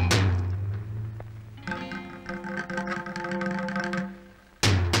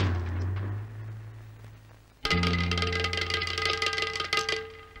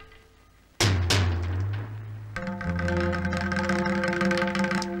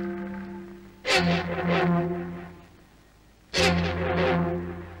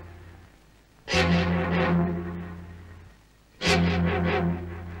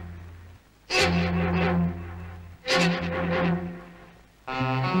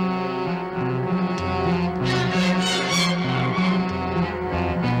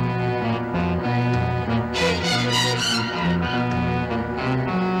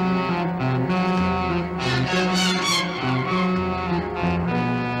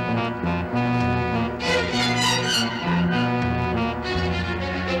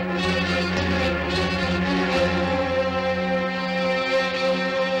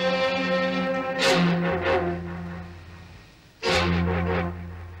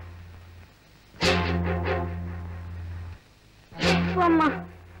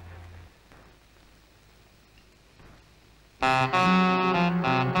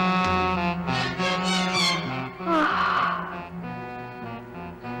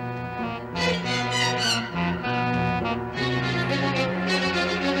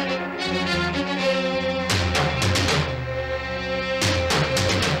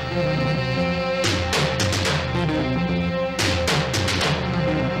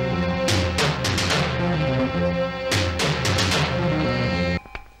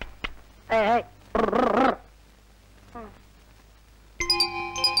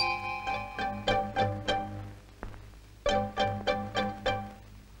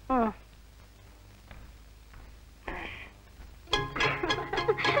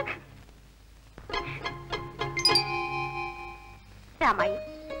 ராமாயி,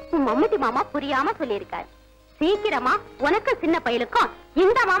 உன் மம்முட்டி மாமா புரியாம சொல்லியிருக்காரு. சீக்கிரமா உனக்கு சின்ன பையலுக்கும்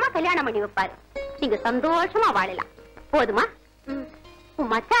இந்த மாமா கல்யாணம் பண்ணி வைப்பாரு. நீங்க சந்தோஷமா வாழலாம். போதுமா?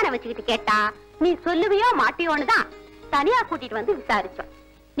 உன் மச்சான வச்சுக்கிட்டு கேட்டா நீ சொல்லுவியோ மாட்டியோன்னு தான் தனியா கூட்டிட்டு வந்து விசாரிச்சோம்.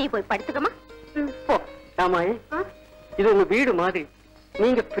 நீ போய் படுத்துக்கமா. போ. ராமாயி, இது உங்க வீடு மாதிரி.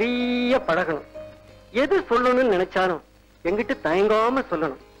 நீங்க ஃப்ரீயா பழகணும். எது சொல்லணும்னு நினைச்சாலும் எங்கிட்ட தயங்காம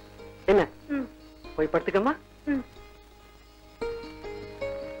சொல்லணும். என்ன? போய் படுத்துக்கமா.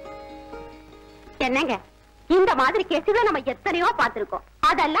 என்னங்க, இந்த மாதிரி கேசுகளை நம்ம எத்தனையோ பார்த்திருக்கோம்.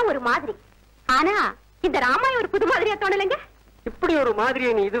 அதெல்லாம் ஒரு மாதிரி. ஆனா இந்த ராமாயி ஒரு புது மாதிரியா தோணலைங்க? இப்படி ஒரு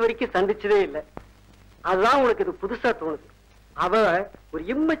மாதிரியை நீ இது வரைக்கும் சந்திச்சதே இல்ல. அதுதான் உனக்கு இது புதுசா தோணுது. அவ ஒரு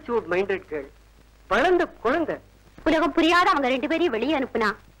இம்மெச்சூர் மைண்டட் கேர்ள், வளர்ந்த குழந்தை. உலகம் புரியாத அவங்க 2 பேரையும் வெளியே அனுப்புனா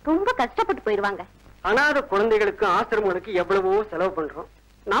ரொம்ப கஷ்டப்பட்டு போயிருவாங்க. அனாத குழந்தைகளுக்கு ஆசிரமங்களுக்கு எவ்வளவோ செலவு பண்றோம்.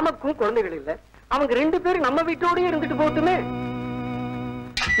 நமக்கும் குழந்தைகள் இல்ல. அவங்க 2 பேரும் நம்ம வீட்டோடயே இருந்துட்டு போட்டுமே.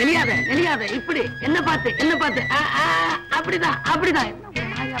 நெளியாத நெளியாத, இப்படி என்ன பார்த்து என்ன பார்த்து. அப்படிதான் அப்படிதான்.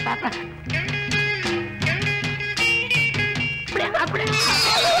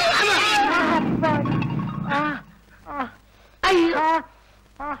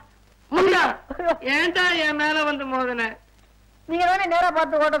 ஏன்டா என் மேல வந்து மோதுன? நீங்க தானே நேரா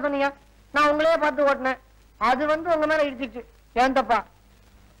பார்த்து ஓட்ட சொன்னீங்க. நான் உங்களையே பார்த்து ஓட்டினேன். அது வந்து உங்க மேல இடிச்சிச்சு. ஏன் தப்பா?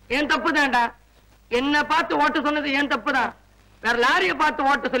 ஏன் தப்பு தான்டா. என்ன பார்த்து ஓட்ட சொன்னது ஏன் தப்புதான். வேற லாரிய பார்த்து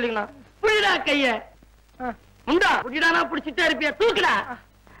ஓட்ட சொல்லிக்கணும். புடிடா கைய. முண்டா புடிடானா புடிச்சிட்டே இருப்பியா? தூக்குடா.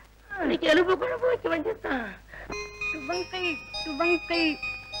 இன்னைக்கு எலும்பு குழம்பு வச்சு வந்துட்டான். சுபங்கை சுபங்கை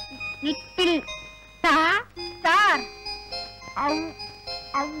நிட்டில் sir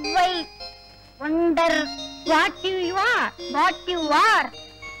Avvai wonder what you are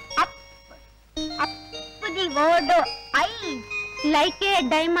up the word I like a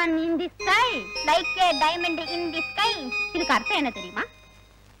diamond in the sky இதுக்கு அர்த்தம் என்ன தெரியுமா?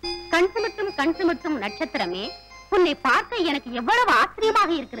 கண் சுமட்டும் நட்சத்திரமே, உன்னை பார்க்க எனக்கு எவ்வளவு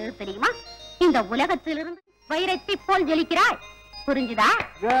ஆச்சரியமாக இருக்கிறது தெரியுமா? இந்த உலகத்திலிருந்து வைரத்தை போல் ஜொலிக்கிறாய். புரிஞ்சுதா?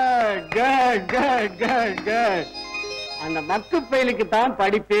 அந்த மக்கு பயலுக்கு தான்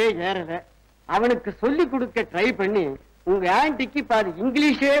படிப்பே ஏறல. அவனுக்கு சொல்லி கொடுக்க ட்ரை பண்ணி உங்க ஆன்டிக்கு பாதி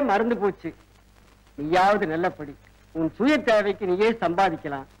இங்கிலீஷே மறந்து போச்சு. நீயாவது நல்ல படி, உன் சுய தேவைக்கு நீயே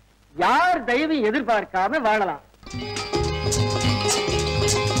சம்பாதிக்கலாம், யார் தயவு எதிர்பார்க்காம வாழலாம்.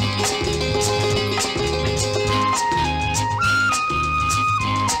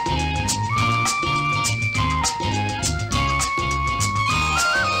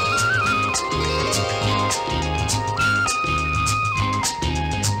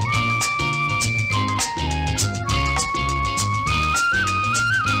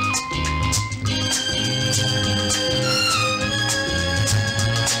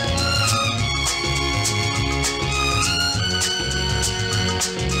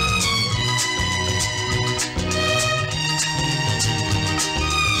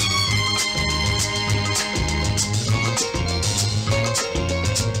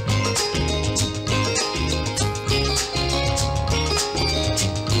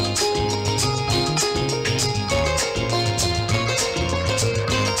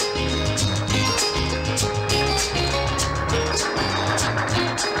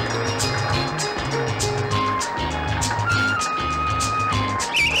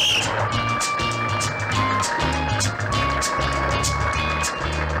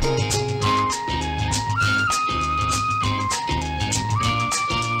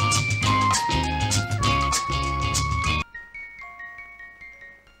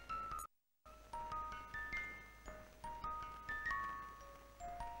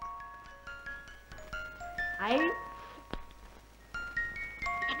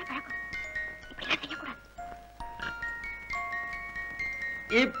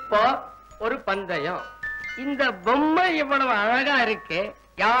 இப்போ ஒரு பந்தயம். இந்த பொம்மை இவ்வளவு அழகா இருக்கு,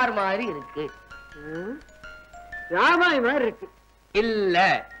 யார் மாதிரி இருக்கு? ராமாய் மாதிரி இருக்கு. இல்ல,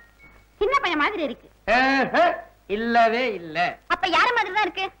 சின்ன பையன் மாதிரி இருக்கு. இல்லவே இல்ல. அப்ப யார மாதிரி தான்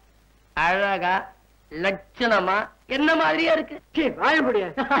இருக்கு? அழகா லட்சணமா என்ன மாதிரியா இருக்கு. வாழ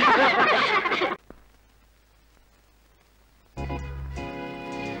முடியாது.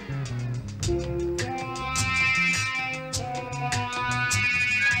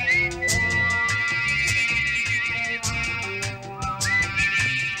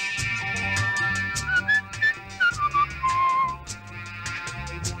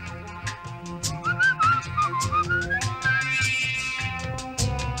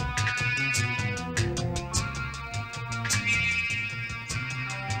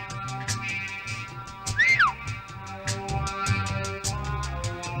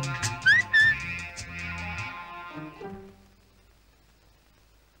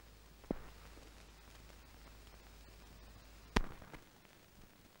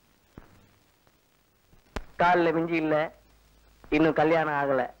 கால்ல மிஞ்சி இல்ல, இன்னும் கல்யாணம்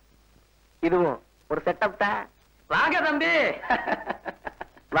ஆகல. இதுவும் ஒரு செட்டப் தான். வாங்க தம்பி.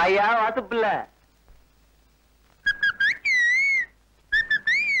 வாயா வாத்துப்பில்ல.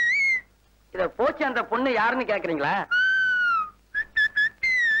 இத போச்சு அந்த பொண்ணு யாருன்னு கேக்குறீங்களா?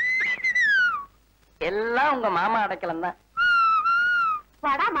 எல்லாம் உங்க மாமா அடைக்கலம் தான்.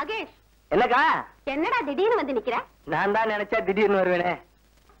 வாடா மகேஷ். என்னக்கா? என்னடா திடீர்னு வந்து நிக்கிற? நான் தான் நினைச்சா திடீர்னு வருவேனே.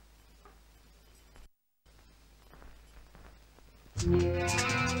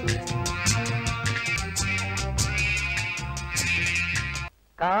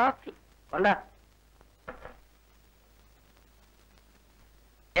 காஃபி கொண்டா.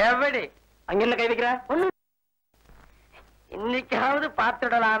 எப்படி அங்க என்ன கை வைக்கிற? ஒண்ணு இன்னைக்காவது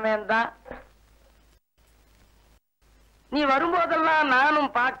பார்த்துடலாமே தான். நீ வரும்போதெல்லாம்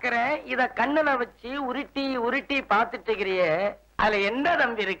நானும் பாக்குறேன். இத கண்ணுல வச்சு உருட்டி உருட்டி பாத்துட்டு இருக்கிறியே, அதுல என்ன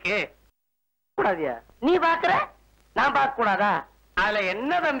தம்பி இருக்கு? கூடாதியா? நீ பாக்குற, நான் பார்க்க கூடாதா? அதுல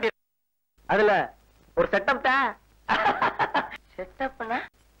என்ன தம்பி? அதுல ஒரு செட்டப் தான். செட்டப்னா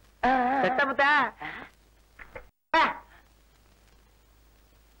செட்டப் தான்.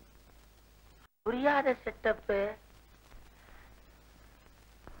 புரியாத செட்டப்.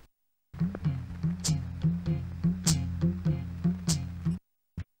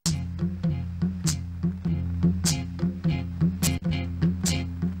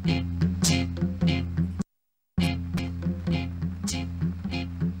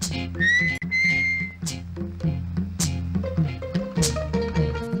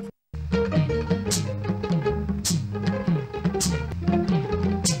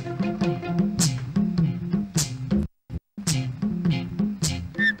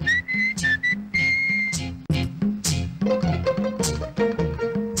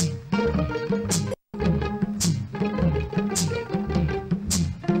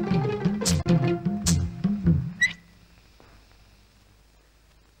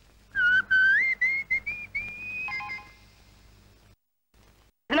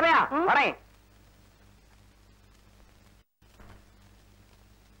 சின்னப்பையா வரேன்.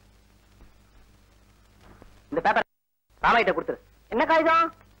 இந்த பேப்பர் ராமாயிட்ட கொடுத்துரு. என்ன காகிதம்?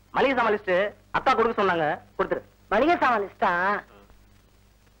 மளிகை சாமான் லிஸ்ட் அத்தா கொடுக்க சொன்னாங்க, கொடுத்துரு. மளிகை சாமான் லிஸ்டா?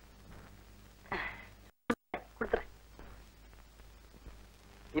 கொடுத்துரு.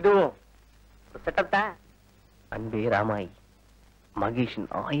 இதுவும் செட்டப் தான். அன்பே ராமாயி, மகேஷின்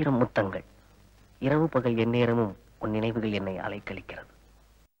 1000 முத்தங்கள். இரவு பகல் எந்நேரமும் உன் நினைவுகள் என்னை அலைக்கழிக்கிறது.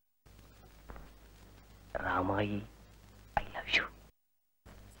 Ramayi, I love you.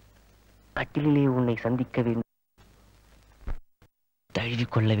 கட்டிலே உன்னை சந்திக்க வேண்டும்,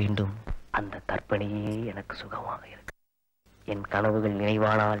 தழுவிக்கொள்ள வேண்டும். அந்த கற்பனையே எனக்கு சுகமாக இருக்கு. என் கனவுகள்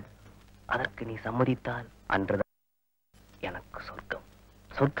நினைவானால், அதற்கு நீ சம்மதித்தால் அன்றுதான் எனக்கு சொர்க்கம்.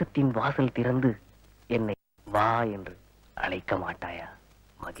 சொர்க்கத்தின் வாசல் திறந்து என்னை வா என்று அழைக்க மாட்டாயா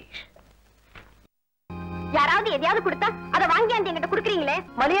மகேஷ்? யாராவது எதையாவது கொடுத்தா அதை வாங்கி அந்த எங்கிட்ட குடுக்குறீங்களே.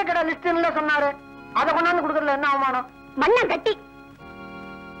 மளிகை கடை லிஸ்ட் சொன்னாரு, அதை கொண்டாந்து கொடுக்கறதுல என்ன அவமானம்? மண்ண கட்டி.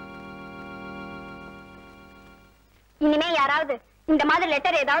 இனிமே யாராவது இந்த மாதிரி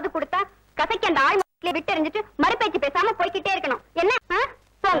லெட்டர் ஏதாவது கொடுத்தா கசைக்கு அந்த ஆள் விட்டு எறிஞ்சிட்டு மறுபேச்சு பேசாம போய்கிட்டே இருக்கணும். என்ன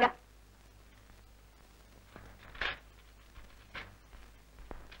போங்க.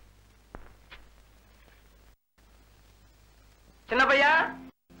 சின்ன பையா,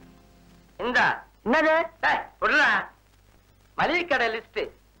 இந்தா. என்னது? மளிகை கடை லிஸ்ட்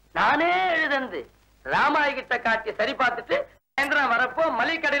நானே எழுதந்து ராமாயி கிட்ட காட்டி சரி பார்த்துட்டு சாயந்திரம் வரப்போ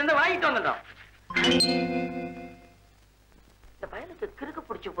மளிகை கடையிலிருந்து வாங்கிட்டு வந்துட்டோம். இந்த பயலுக்கு கிறுக்கு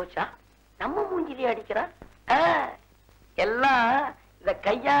பிடிச்சு போச்சா? நம்ம மூஞ்சிலே அடிக்கிறா. எல்லாம் இந்த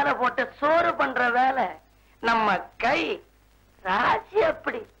கையால போட்ட சோறு பண்ற வேலை. நம்ம கை ராசி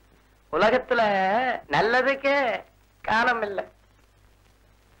அப்படி. உலகத்துல நல்லதுக்கே காலம் இல்லை.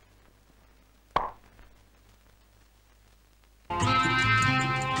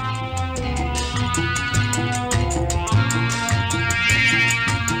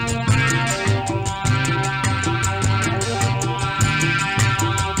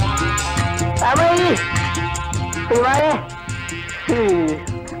 Ramayi, வாயே.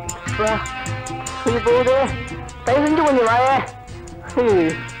 போகுது, கை செஞ்சு கொஞ்சம் வாயே.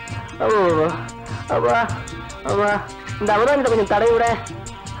 அப்பா அப்பா, இந்த அவரம் இந்த கொஞ்சம் தடை விட.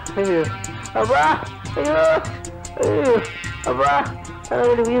 அப்பா, ஐயோ ஐயோ, அப்பா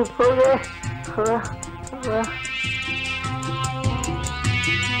உயிர் போகுது.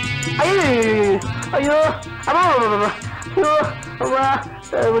 ஐயோ ஐயோ, அப்பா ஐயோ, அப்பா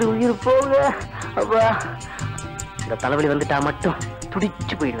உயிர் போகுது. அப்பா, இந்த தலைவலி வந்துட்டா மட்டும்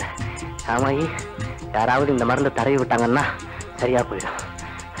துடிச்சு போயிடுவேன். ராமாயி, யாராவது இந்த மருந்தை தடவி விட்டாங்கன்னா சரியா போயிடும்.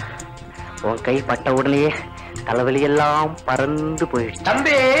 உன் கை பட்ட உடனே தலைவலி எல்லாம் பறந்து போயிடுச்சு.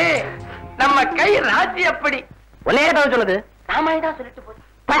 தம்பி, நம்ம கை ராசி அப்படி. ஒன்னே தான் சொல்லுது. ராமாயி தான் சொல்லிட்டு போச்சு.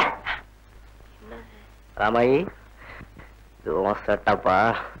 ராமாயி, இது உன் செட்டப்பா.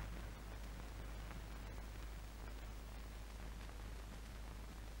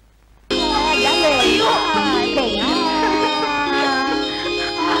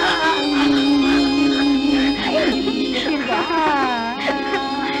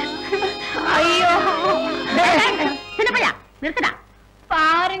 ஐயோ, சின்னப்பையா நிறுத்தடா.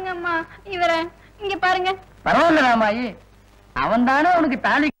 பாருங்கம்மா, இவர இங்க பாருங்க. பரவாயில்ல ராமாயி, அவன் தானே உனக்கு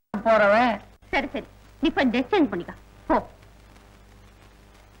தாலி போறவன். சரி சரி, நீ இப்ப ட்ரெஸ் சேஞ்ச் பண்ணிக்க போ.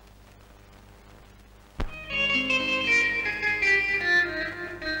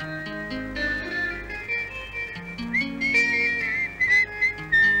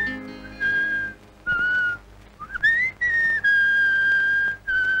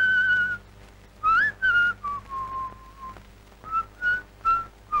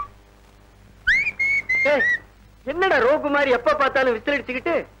 என்னடா ரோப்பு மாதிரி எப்ப பார்த்தாலும்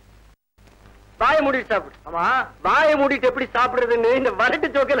விசிலடிச்சுக்கிட்டு? வாயை மூடிட்டு சாப்பிடு. ஆமா, வாயை மூடிட்டு எப்படி சாப்பிடுறதுன்னு இந்த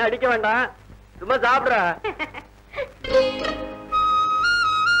வரட்டு சோக்கில அடிக்க வேண்டாம், சும்மா சாப்பிடுறா.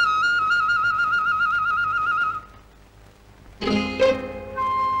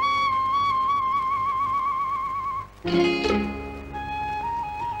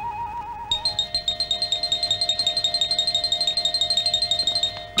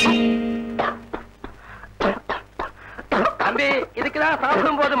 தம்பி, இதுக்குதான்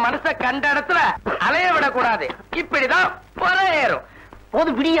சாப்பிடும் போது மனச கண்ட இடத்துல அலைய விடக்கூடாது. இப்படிதான் பொற ஏறும். போது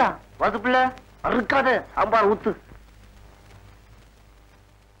பிடியா வசுப்புல அறுக்காத சாம்பார் ஊத்து.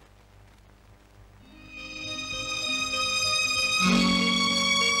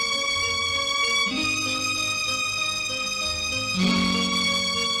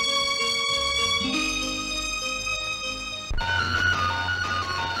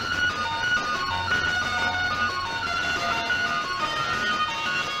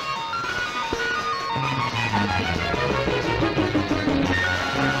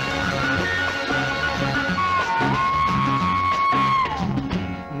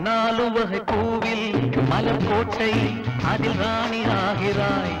 நாலு வகை பூவில் மலர் கோட்டை அதில் ராணி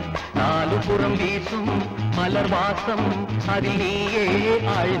ஆகிறாய் நாலு புறம் வீசும் மலர் வாசம் அதில் நீயே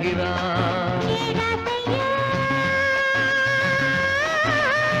ஆழ்கிறாய்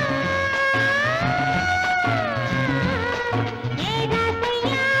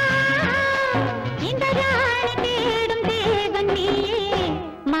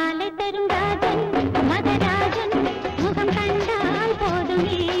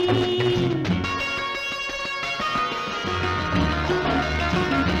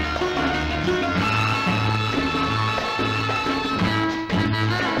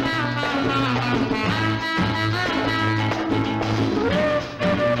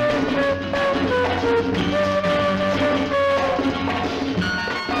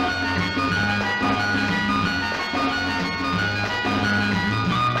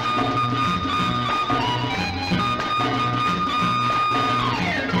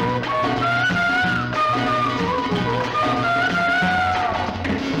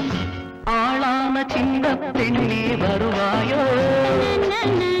பெண்ணே வருவாயோ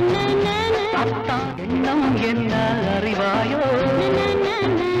அத்தா எண்ணம் என்ன அறிவாயோ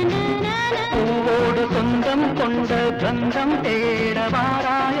பூவோடு சொந்தம் கொண்ட கந்தம்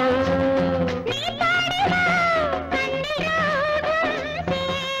தேடவாராயோ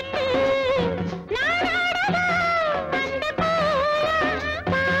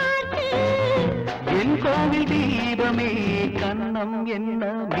என் கோவில் தீபமே கண்ணம் என்ன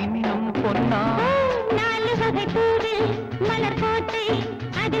மின்னும் பொன்னா நாலு வகை பூவில் மலர் கோட்டை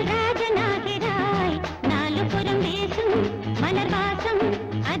அதில் ராஜனாகிறாய் நாலு புறம் வீசும் மலர் வாசம்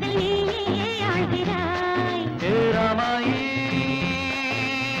அதில் நீயே ஆழ்கிறாய் ராமாயி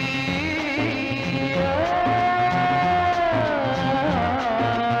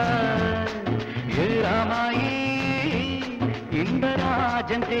ராமாயி இந்த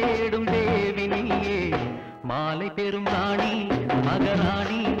ராஜன் தேடும் தேவி நீயே மாலை பெரும் ராணி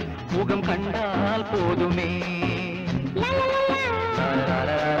மகராணி முகம் கண்டால் போதுமே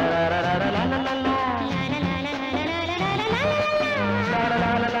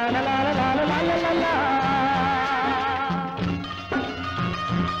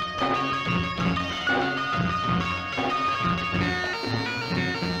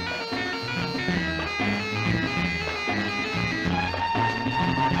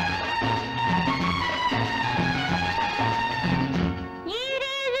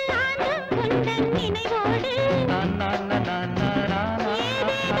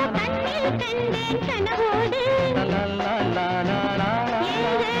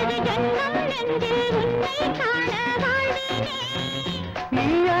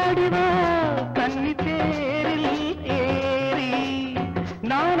நீயாடிவா கன்னி தேரில் ஏறி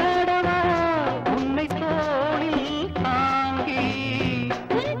நானாடவா உன்னை தோளில் தாங்கி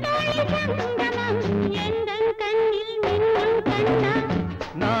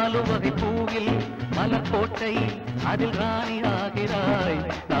நாலு வகை பூவில் மலர் கோட்டை அதில் ராணி ஆகிறாய்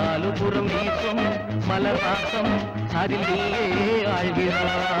நாலு புறம் வீசும் மலர் வாசம் அதில் நீயே ஆழ்கிறாய்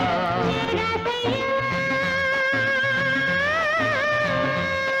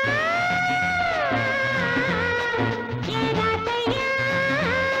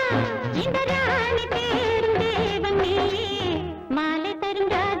மாலை தரும்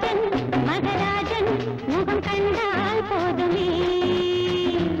ராஜன் மகராஜன் முகம் கண்டால் போதுமே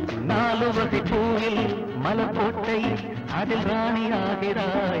நாலு வகை பூவில் மலர் கோட்டை அதில் ராணி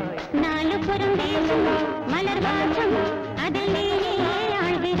ஆகிறாய் நாலு புறம் வீசும் மலர் வாசம் அதில் நீயே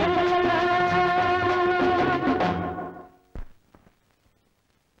ஆழ்கிறாய்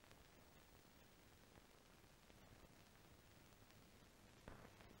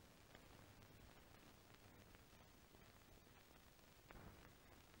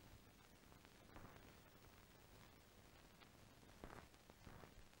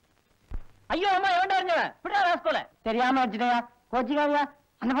ஐயோ அம்மா எவன்டா இருந்தவன் விடா ராஸ்கோல தெரியாம வச்சுட்டயா கோச்சிக்காதியா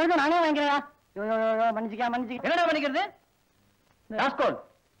அந்த பழத்தை நானே வாங்கிக்கிறேயா மன்னிச்சுக்க என்னடா பண்ணிக்கிறது ராஸ்கோல்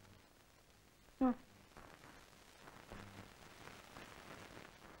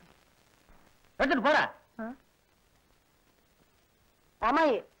எடுத்துட்டு போற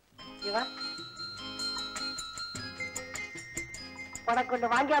ரமாயி இவன் உனக்கு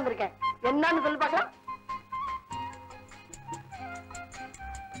ஒண்ணு வாங்கி வந்திருக்கேன் என்னன்னு சொல்லி பார்க்கலாம்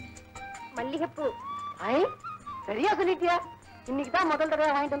மல்லிகைப்பூ ஐ சரியா சொல்லிட்டியா இன்னைக்கு தான் முதல்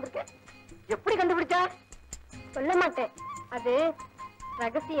தடவை வாங்கிட்டு வந்திருக்கேன் எப்படி கண்டுபிடிச்சா சொல்ல மாட்டேன் அது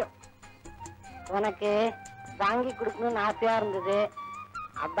ரகசியம் உனக்கு வாங்கி கொடுக்கணும்னு ஆசையா இருந்தது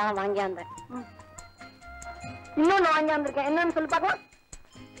அதான் வாங்கி வந்தேன் இன்னொன்னு வாங்கி வந்திருக்கேன் என்னன்னு சொல்லி பார்க்கலாம்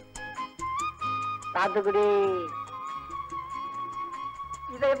சாத்துக்குடி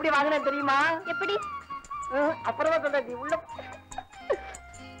இதை எப்படி வாங்கினேன் தெரியுமா? எப்படி? அப்புறமா சொல்றேன், நீ உள்ள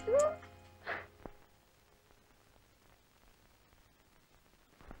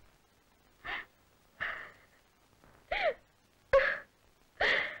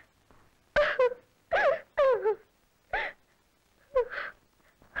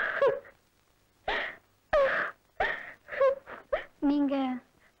நீங்க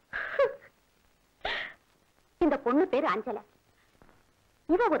இந்த பொண்ணு பேரு அஞ்சல.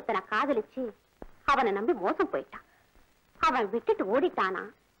 இவ ஒருத்தனை காதலிச்சு அவனை நம்பி மோசம் போயிட்டான். அவன் விட்டுட்டு ஓடிட்டானா.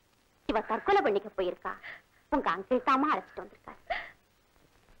 இவ தற்கொலை பண்ணிக்க போயிருக்கா. உங்க அங்கிள் தாமா அழைச்சிட்டு வந்திருக்காரு.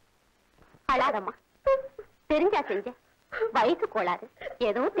 அழாதம்மா, தெரிஞ்சா செஞ்ச, வயசு கோளாறு,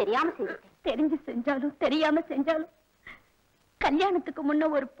 ஏதோ தெரியாம செஞ்சுட்டேன். தெரிஞ்சு செஞ்சாலும் தெரியாம செஞ்சாலும் கல்யாணத்துக்கு முன்ன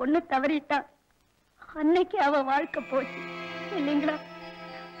ஒரு பொண்ணு தவறிட்டா அன்னைக்கு அவ வாழ்க்கை போச்சு இல்லைங்களா?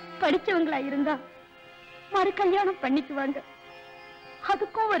 படிச்சவங்களா இருந்தா மறு கல்யாணம் பண்ணிக்குவாங்க.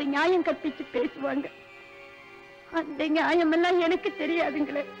 அதுக்கும் ஒரு நியாயம் கற்பிச்சு பேசுவாங்க. அந்த நியாயம் எல்லாம் எனக்கு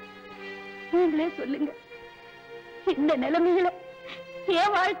தெரியாதுங்களே. நீங்களே சொல்லுங்க. இந்த நிலைமையில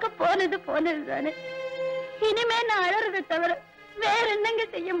என் வாழ்க்கை போனது தானே. இனிமே நான் அழறதை தவிர வேற என்னங்க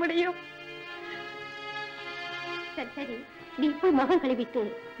செய்ய முடியும்? சரி சரி, நீ போய் முகம் கழுவிட்டு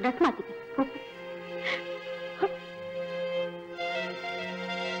ட்ரெஸ் மாத்திக்க.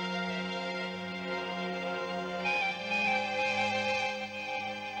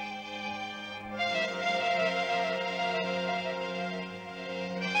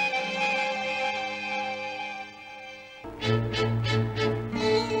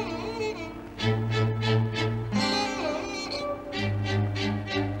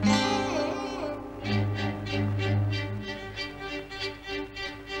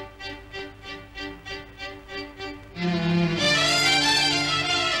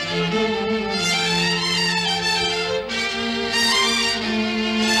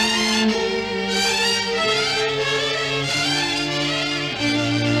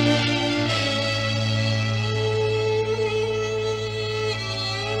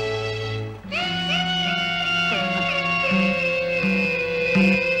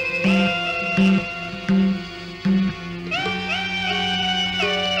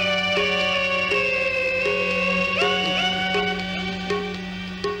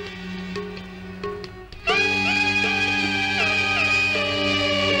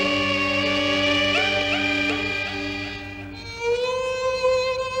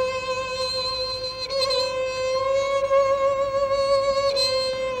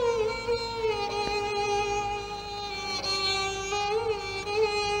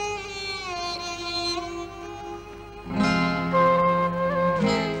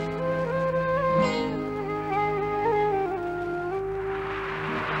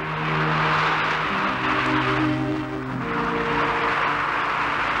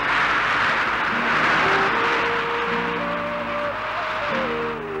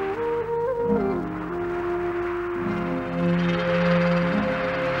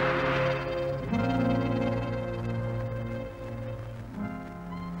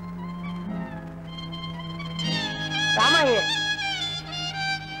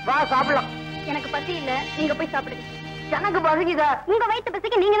 சாப்பிடலாம். எனக்கு பசி இல்ல, நீங்க போய் சாப்பிடுங்க. எனக்கு பசிக்குதா? உங்க வயிற்று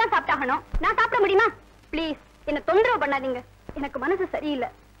பசிக்கு நீங்க தான் சாப்பிட்டாகணும். நான் சாப்பிட முடியுமா? ப்ளீஸ் என்ன தொந்தரவு பண்ணாதீங்க. எனக்கு மனசு சரியில்லை.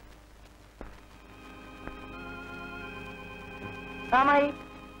 ராமாயி,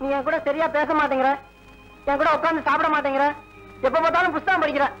 நீ என் கூட சரியா பேச மாட்டேங்கிற, என் கூட உட்கார்ந்து சாப்பிட மாட்டேங்கிற, எப்ப பார்த்தாலும் புஸ்தகம்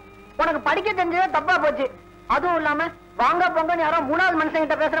படிக்கிற. உனக்கு படிக்க தெரிஞ்சதே தப்பா போச்சு. அதுவும் இல்லாம வாங்க பொங்கன்னு யாரோ மூணாவது மனுஷன்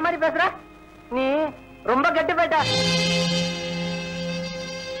கிட்ட பேசுற மாதிரி பேசுற. நீ ரொம்ப கெட்டு போயிட்ட.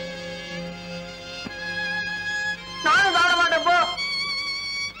 நானும் சாப்பிட மாட்டேன் போ.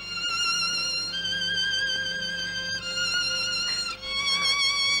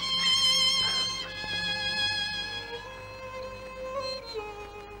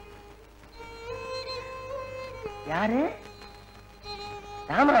 யாரு?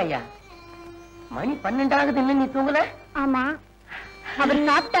 ராமராயா, மணி 12 ஆகுது, இன்னும் நீ தூங்கல? ஆமா, அவர்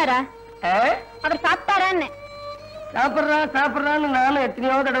சாப்பிட்டாரா? அவர் சாப்பிட்டாரான்னு. சாப்பிடுறான்னு நானும்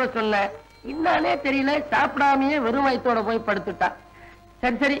எத்தனையோ தடவை சொன்னேன். இன்னானே தெரியல, சாப்பிடாமையே வெறும் வயித்தோட போய் படுத்துட்டா.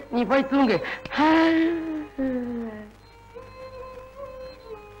 சரி சரி, நீ போய் தூங்கு.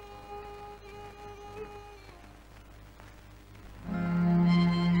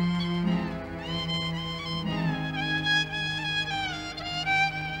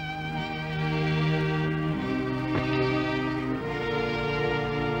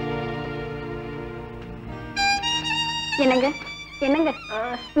 என்னங்க என்னங்க,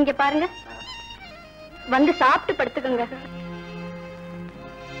 இங்க பாருங்க, வந்து சாப்பிட்டு படுத்துக்கோங்க.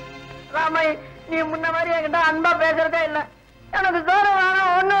 ராமாய், நீ முன்ன மாதிரி என்கிட்ட அன்பா பேசுறதே இல்ல. எனக்கு சோறு வேணும்,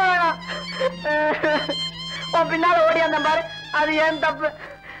 பின்னால ஓடி அந்த பாரு, அது ஏன் தப்பு?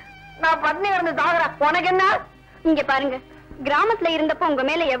 நான் பட்னி கிடந்து சாகுறேன், உனக்கு என்ன? இங்க பாருங்க, கிராமத்துல இருந்தப்போ உங்க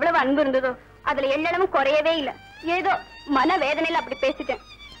மேல எவ்வளவு அன்பு இருந்ததோ அதுல எல்லளவும் குறையவே இல்ல. ஏதோ மன வேதனையில அப்படி பேசிட்டேன்.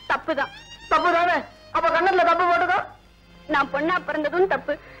 தப்புதான். தப்புதானே? அப்ப கண்ணத்துல தப்பு போட்டுக்கோ. நான் பொண்ணா பிறந்ததும்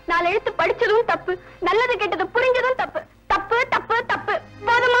தப்பு, 4 எழுத்து படிச்சதும் தப்பு, நல்லது கெட்டது புரிஞ்சதும் தப்பு. தப்பு தப்பு தப்பு.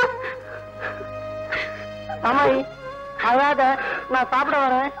 போதுமா? அம்மாயி அழாத, நான் சாப்பிட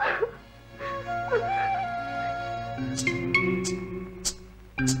வரேன்.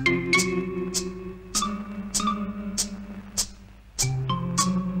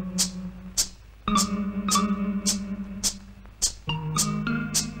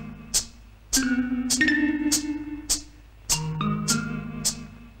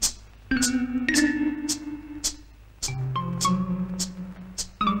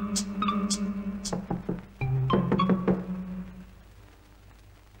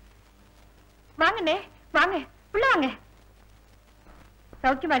 வாங்கண்ணே, வாங்க, உள்ள வாங்க.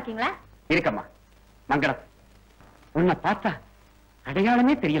 சௌக்கியமா இருக்கீங்களா? இருக்கம்மா. மங்களம், உன்னை பார்த்தா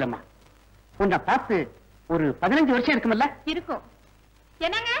அடையாளமே தெரியலம்மா. உன்னை பார்த்து ஒரு 15 வருஷம் இருக்குமல்ல? இருக்கும்.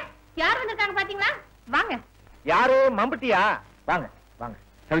 என்னங்க, யார் வந்திருக்காங்க பாத்தீங்களா? வாங்க. யாரு? மம்பட்டியா? வாங்க வாங்க.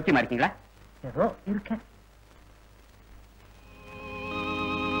 சௌக்கியமா இருக்கீங்களா? ஏதோ இருக்கேன்.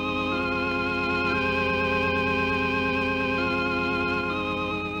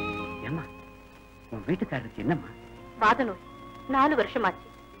 ஏம்மா, உன் வீட்டுக்காரருக்கு என்னம்மா? வாத நோய் 4 வருஷமாச்சு.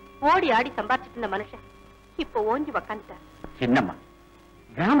 ஓடி ஆடி சம்பாரிச்சிட்டு இருந்த மனுஷன் இப்ப ஓஞ்சி உக்காந்துட்டார். என்னம்மா,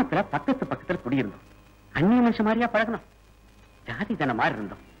 கிராமத்துல பக்கத்துல குடியிருந்தோம். அந்நிய மனுஷன் மாதிரியா பழகணும்? ஜாதி தன மாதிரி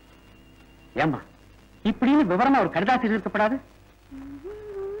இருந்தோம். ஏம்மா, இப்படின்னு விவரமா ஒரு கடிதாசி இருக்கப்படாது?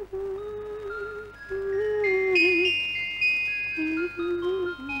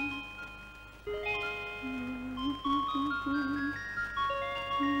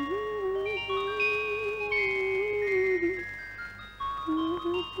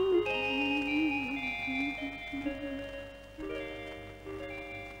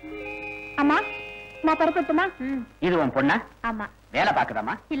 அம்மா, நான் பரப்பட்டுமா? இது உன் பொண்ணா? ஆமா. வேலை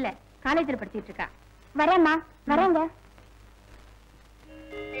பாக்குதாமா? இல்ல, காலேஜ்ல படிச்சிட்டு இருக்கா. வரேம்மா, வரேங்க.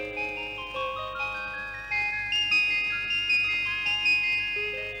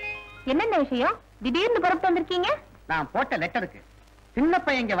 என்னென்ன விஷயம்? திடீர்னு புறப்பட்டு வந்திருக்கீங்க? நான் போட்ட லெட்டருக்கு சின்ன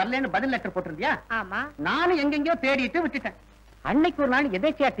பையன் இங்க வரலன்னு பதில் லெட்டர் போட்டிருந்தியா? ஆமா. நானும் எங்கெங்கயோ தேடிட்டு விட்டுட்டேன். அன்னைக்கு ஒரு நாள்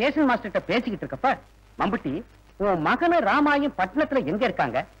எதேச்சியா ஸ்டேஷன் மாஸ்டர்கிட்ட பேசிக்கிட்டு இருக்கப்ப, மம்புட்டி, உன் மகனும் ராமாயும் பட்டணத்துல எங்க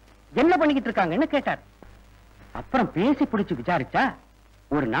இருக்காங்க, என்ன பண்ணிக்கிட்டு இருக்காங்கன்னு கேட்டார். அப்புறம் பேசி பிடிச்சு விசாரிச்சா,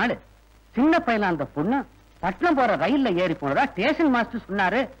 ஒரு நாள் சின்ன பையல அந்த பொண்ணு பட்டணம் போற ரயில்ல ஏறி போனதா ஸ்டேஷன் மாஸ்டர்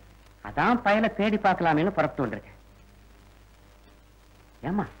சொன்னாரு. அதான் பையனை தேடி பார்க்கலாமேன்னு புறப்பட்டு வந்திருக்கேன்.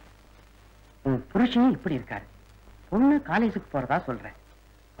 ஏமா, உன் புருஷனும் இப்படி இருக்காரு, பொண்ணு காலேஜுக்கு போறதா சொல்றேன்.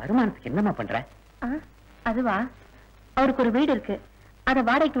 வருமானத்துக்கு என்னமா பண்ற? அதுவா, அவருக்கு ஒரு வீடு இருக்கு, அத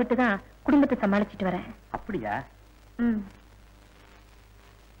வாடகைக்கு விட்டுதான் குடும்பத்தை சமாளிச்சிட்டு வரேன். அப்படியா?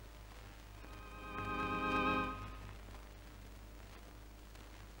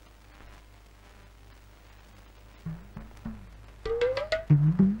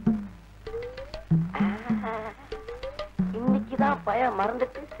 இன்னைக்குதான் பையன்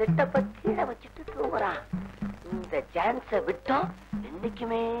மறந்துட்டு செட்டப்ப கீழே வச்சுட்டு தூங்குறான். இந்த சான்ஸ விட்டோம்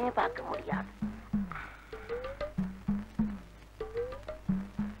என்னைக்குமே பார்க்க முடியாது.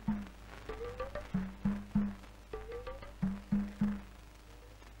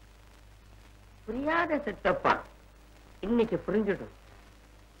 புரியாத செட்டப்பா, இன்னைக்கு புரிஞ்சிடும்.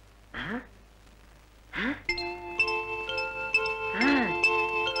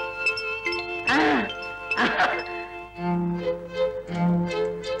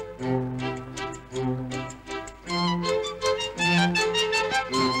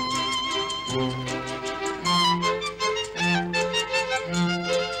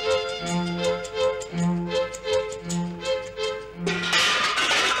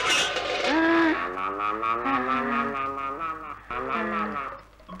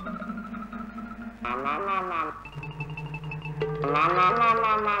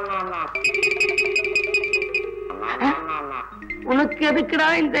 உனக்கு எதுக்குடா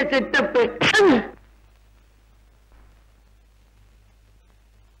இந்த செட்டப்பு?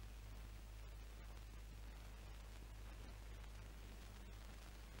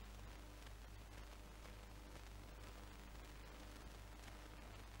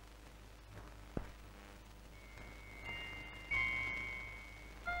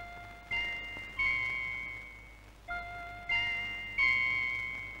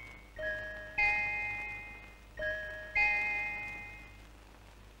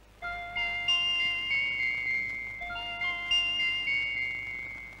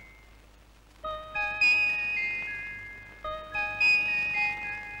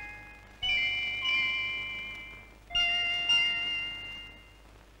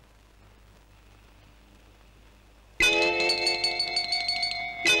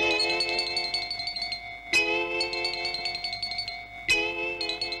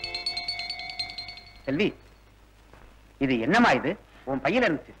 செல்வி, இது என்னமா இது உன் பையில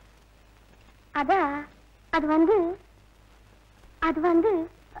இருந்துச்சு? அது வந்து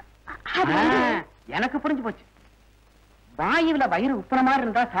எனக்கு புரிஞ்சு போச்சு. வாயுல வயிறு உப்புற மாதிரி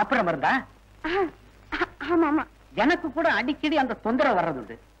இருந்தா சாப்பிட மருந்தா? ஆமா. எனக்கு கூட அடிக்கடி அந்த தொந்தரவு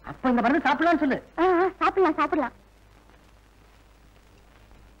வர்றது. அப்ப இந்த மருந்து சாப்பிடலாம்னு சொல்லு. சாப்பிடலாம்.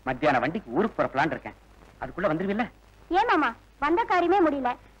 மத்தியான வண்டிக்கு ஊருக்கு புறப்பலான் இருக்கேன். அதுக்குள்ள வந்துருவில்ல? ஏன் மாமா, வந்த காரியமே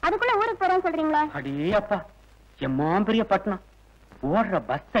முடியல, அதுக்குள்ள ஊருக்கு போறோம் சொல்றீங்களா? அடே அப்பா, எம்மா பெரிய பட்டணம். ஓடுற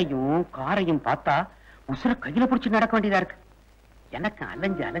பஸ்ஸையும் காரையும் பார்த்தா உசுர கையில புடிச்சு நடக்க வேண்டியதா இருக்கு. எனக்கு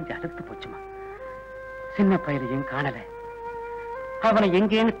அலைஞ்சு அழுத்து போச்சுமா. சின்ன பையனையும் காணல. அவனை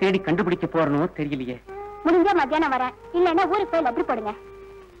எங்கேன்னு தேடி கண்டுபிடிக்க போறனோ தெரியலையே. முடிஞ்சா மத்தியானம் வரேன், இல்லன்னா ஊருக்கு போய் லட்டு போடுங்க.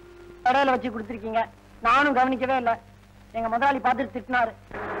 கடையில வச்சு கொடுத்துருக்கீங்க, நானும் கவனிக்கவே இல்லை. எங்க முதலாளி பார்த்துட்டு திட்டினாரு.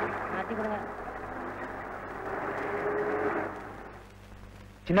 மாத்தி கொடுங்க.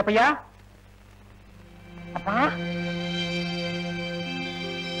 சின்ன பையா, அப்பா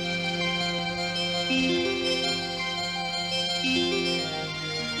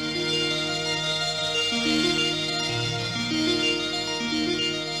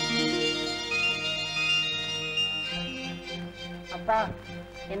அப்பா,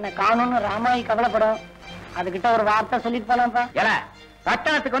 என்ன காணும்னு ராமாயி கவலைப்படும். அதுகிட்ட ஒரு வார்த்தை சொல்லிட்டு போலாம்ப்பா.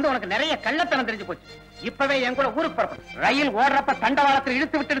 பட்டணத்துக்கு வந்து உனக்கு நிறைய கள்ளத்தனம் தெரிஞ்சு போச்சு. இப்பவே என் கூட ஊருக்கு புறப்படும். ரயில் ஓடுறப்ப தண்டவாளத்தில்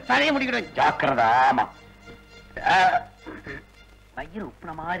இழுத்து விட்டு தலைய முடிக்கிறேன். ஜாக்கிரதா. ஆமா, வயிறு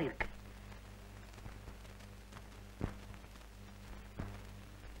உப்புன மாதிரி இருக்கு.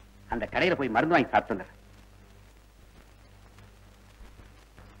 அந்த கடையில போய் மருந்து வாங்கி சாப்பிட்டு.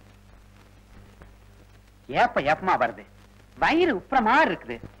 ஏப்பமா வருது, வயிறு உப்புற மாதிரி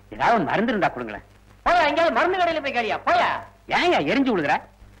இருக்குது. ஏதாவது மருந்து இருந்தா கொடுங்களேன். போயா, எங்கேயாவது மருந்து கடையில போய் கேளியா? போயா, ஏன் எரிஞ்சு விடுகிற?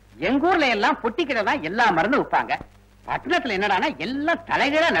 எங்க ஊர்ல எல்லாம் பொட்டிக்கிறதா எல்லா மருந்தும் விற்பாங்க. பட்டணத்துல என்னடானா எல்லாம்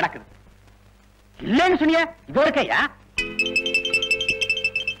தலைகீழா நடக்குது. இல்லன்னு சொன்னியா? இதோ இருக்கையா?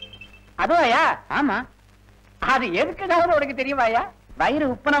 அதுவாயா? ஆமா. அது எதுக்குதாவது உனக்கு தெரியுமாயா? வயிறு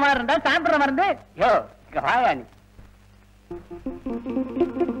உப்பனமா இருந்தா சாப்பிடுற மருந்து. யோ, வாயா நீ.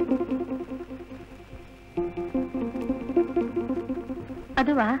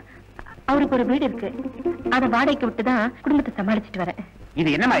 அதுவா, அவருக்கு ஒரு வீடு இருக்கு, அத வாடகைக்கு விட்டுதான் குடும்பத்தை சமாளிச்சுட்டு வரேன். இது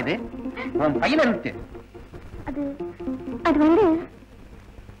என்னமா இது உன் பையில இருந்துச்சு? அது வந்து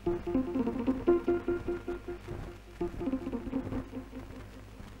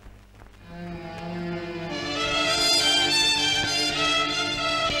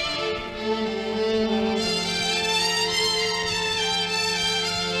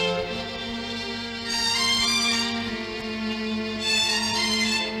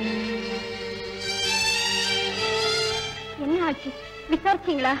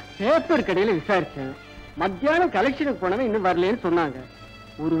விசாரிச்சீங்களா? பேப்பர் கடையில விசாரிச்சேன். மத்தியானம் கலெக்ஷனுக்கு போனவன் இன்னும் வரலன்னு சொன்னாங்க.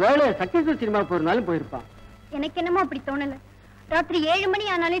 ஒருவேளை சக்சஸ்ஃபுல் சினிமா போறனாலும் போயிருப்பான். எனக்கு என்னமோ அப்படி தோணல. ராத்திரி 7 மணி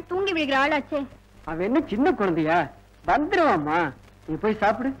ஆனாலே தூங்கி விழுகிற ஆளாச்சே. அவன் என்ன சின்ன குழந்தையா? வந்துருவாம்மா, நீ போய்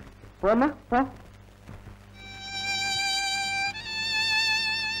சாப்பிடு. போமா, போ.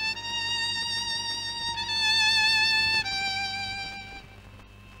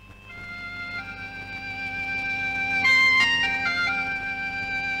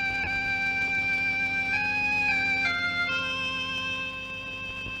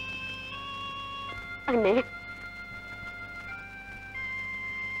 அண்ணே,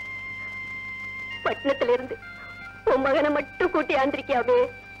 பட்டணத்துல இருந்து உன் மகனை மட்டும் கூட்டி ஆந்திருக்கியாவே?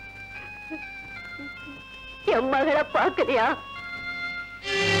 என் மகளை பாக்குறியா?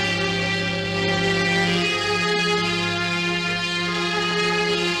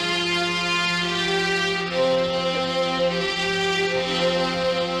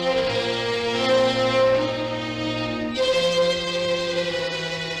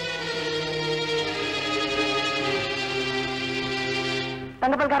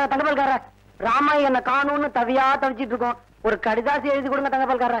 தங்கப்பால்கார, ராமாயி என்ன காணும்னு தவியா தவிச்சிட்டு இருக்கோம். ஒரு கடிதாசி எழுதி கொடுங்க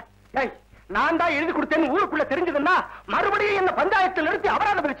தங்கப்பால்கார. நான் தான் எழுதி கொடுத்தேன்னு ஊருக்குள்ள தெரிஞ்சதுன்னா மறுபடியும் என்ன பஞ்சாயத்தில் நிறுத்தி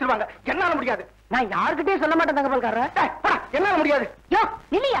அபராதம் பிரிச்சிருவாங்க. என்னால முடியாது. நான் யாருக்கிட்டயும் சொல்ல மாட்டேன் தங்கப்பால்கார. என்னால முடியாது. யோ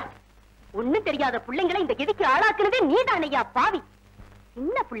இல்லையா, ஒண்ணும் தெரியாத பிள்ளைங்களை இந்த கெதிக்கு ஆளாக்குறதே நீதானையா பாவி.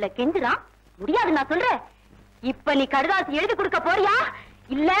 சின்ன புள்ள கெஞ்சுறான், முடியாது நான் சொல்றேன். இப்ப நீ கடிதாசி எழுதி கொடுக்க போறியா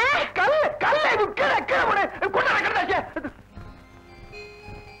இல்ல?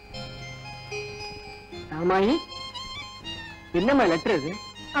 ராமாயி, என்னம்மா லெட்டர் இது?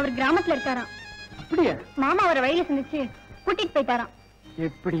 அவர் கிராமத்துல இருக்காராம். அப்படியா? மாமா அவரை வழியில சந்திச்சு கூட்டிட்டு போயிட்டாராம்.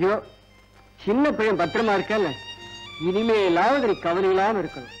 எப்படியோ சின்ன பையன் பத்திரமா இருக்கல, இனிமேலாவது நீ கவலை இல்லாம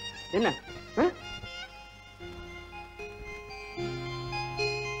இருக்கணும். என்ன?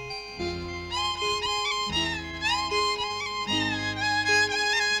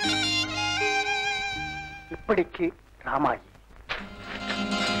 இப்படிக்கு ராமாயி.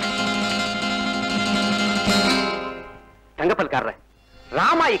 தங்கப்பல்காரர்,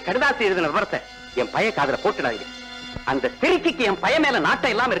 ராமாயி கடிதாசி எழுதின விவரத்தை என் பைய காதுல போட்டுடாதீங்க. அந்த சிரிக்கிக்கு என் பைய மேல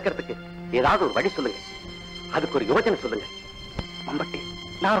நாட்டம் இல்லாம இருக்கிறதுக்கு ஏதாவது ஒரு வழி சொல்லுங்க. அதுக்கு ஒரு யோசனை சொல்லுங்க. மம்பட்டி,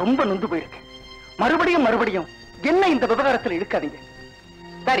 நான் ரொம்ப நொந்து போயிருக்கேன். மறுபடியும் என்ன இந்த விவகாரத்தில் இழுக்காதீங்க.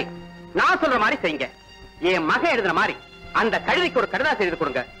 சரி, நான் சொல்ற மாதிரி செய்யுங்க. என் மகன் எழுதுன மாதிரி அந்த கழுதைக்கு ஒரு கடிதாசி எழுதி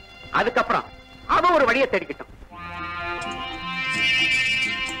கொடுங்க. அதுக்கப்புறம் அவ ஒரு வழியை தேடிக்கிட்டோம்.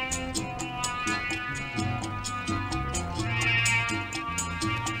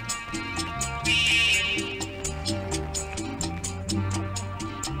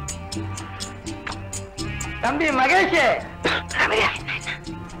 தம்பி மகேஷ்,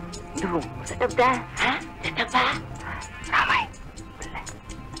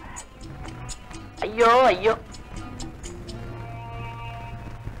 ஐயோ ஐயோ,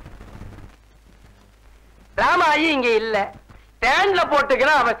 ராமாயி இங்க இல்ல. ஸ்டாண்ட்ல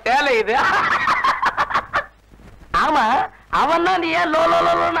போட்டுக்கிறான் அவன் சேலை இது. ஆமா, அவன் தான் நீ ஏன் லோ லோ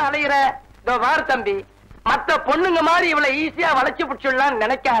லோன்னு அலையிற? இதோ வாரு தம்பி, மத்த பொண்ணுங்க மாதிரி இவளை ஈஸியா வளைச்சு பிடிச்சிடலாம்னு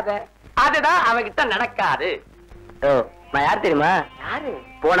நினைக்காத. அதுதான் அவகிட்ட நடக்காது. நான் யார் தெரியுமா? யாரு?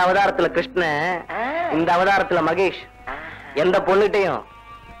 போன அவதாரத்துல கிருஷ்ணன், இந்த அவதாரத்துல மகேஷ். எந்த பொண்ணுகிட்டையும்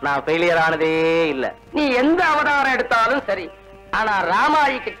நான் ஃபெயிலியர் ஆனதே இல்ல. நீ எந்த அவதாரம் எடுத்தாலும் சரி, ஆனா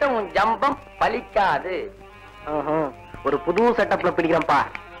ராமாயி கிட்ட உன் ஜம்பம் பலிக்காது. ஒரு புது செட்டப்ல பிடிக்கிறேன்ப்பா.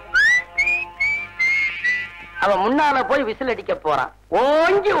 அவன் முன்னால போய் விசில் அடிக்க போறான்,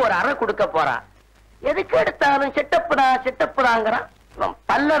 ஓங்கி ஒரு அறை கொடுக்க போறான். எதுக்கு எடுத்தாலும் செட்டப்புடாங்கிறான்.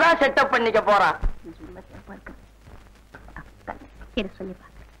 பல்லதான் செட்டப் பண்ணிக்க போறான்.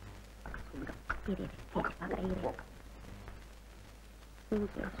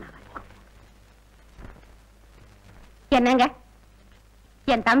 என்னங்க,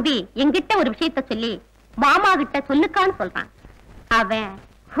 என் தம்பி என்கிட்ட ஒரு விஷயத்த சொல்லி மாமா கிட்ட சொல்லுக்கான்னு சொல்றான். அவன்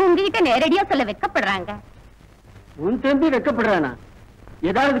உங்ககிட்ட நேரடியா சொல்ல வெக்கப்படுறாங்க. உன் தம்பி வெக்கப்படுறானா?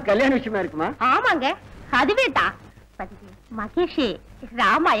 ஏதாவது கல்யாண விஷயமா இருக்குமா? ஆமாங்க, அதுவே தான். மகேஷ்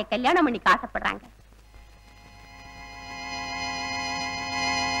ராமாய கல்யாணம் பண்ணி ஆசைப்படுறாங்க.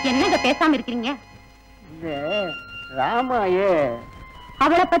 என்னங்க பேசாம இருக்கிறீங்க? ராமாயே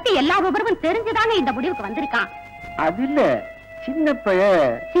அவளை பத்தி எல்லா விவரமும் தெரிஞ்சுதானே இந்த முடிவுக்கு வந்திருக்கான். அது இல்ல, சின்ன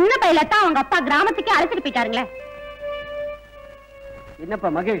பையலத்தான் அவங்க அப்பா கிராமத்துக்கே அழைச்சிட்டு போயிட்டாருங்களே. என்னப்பா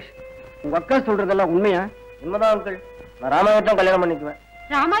மகேஷ், உங்க அக்கா சொல்றதெல்லாம் உண்மையா? உண்மைதான் அங்கிள். நான் ராமாயத்தான் கல்யாணம் பண்ணிக்குவேன்.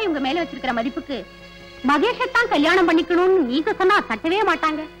 ராமாய் உங்க மேல வச்சிருக்கிற மதிப்புக்கு மகேஷத்தான் கல்யாணம் பண்ணிக்கணும்னு நீங்க சொன்னா தட்டவே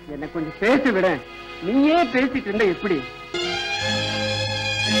மாட்டாங்க. என்ன கொஞ்சம் பேச விட. நீயே பேசிட்டு இருந்த எப்படி?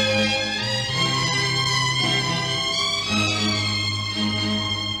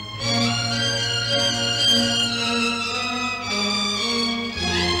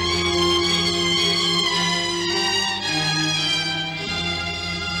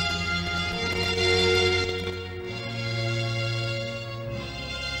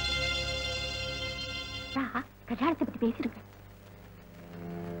 கல்யாணத்தை பத்தி பேசிருக்க.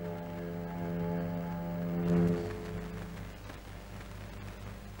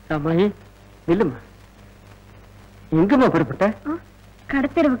 ராமாயி, இல்லம்மா. எங்கம்மா புறப்பட்ட?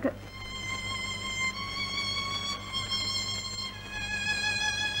 கடத்தெருவுக்கு.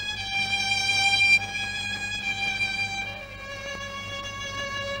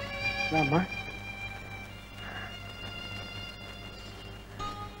 ராமா,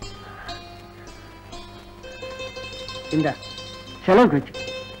 இந்த செலவுக்கு வச்சு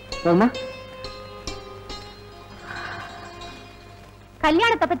வாமா.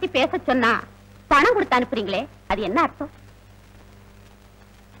 கல்யாணத்தை பத்தி பேச சொன்னா பணம் கொடுத்து அனுப்புறீங்களே, அது என்ன அர்த்தம்?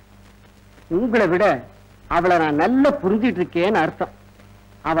 உங்களை விட அவளை நான் நல்லா புரிஞ்சிட்டு இருக்கேன்னு அர்த்தம்.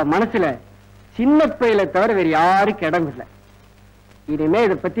 அவ மனசுல சின்ன பையில தவிர வேற யாருக்கு இடம் இல்லை. இனிமே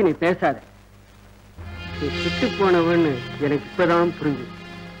இதை பத்தி நீ பேசாத. நீ சுட்டு போனவன்னு எனக்கு இப்பதான் புரிஞ்சு.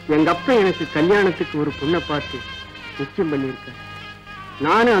 எங்க அப்பா எனக்கு கல்யாணத்துக்கு ஒரு பொண்ணை பார்த்து நிச்சயம் பண்ணியிருக்க.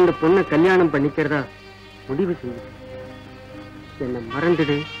 நானும் அந்த பொண்ணை கல்யாணம் பண்ணிக்கிறதா முடிவு செஞ்சேன். என்னை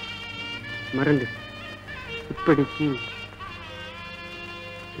மறந்துடு. இப்படிக்கு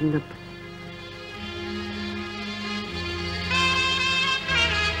சின்ன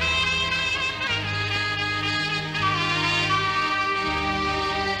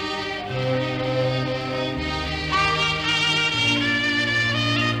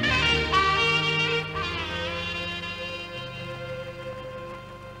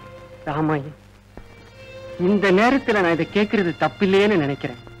ராமாயி, இந்த நேரத்துல நான் இதை கேட்கறது தப்பில்லையேன்னு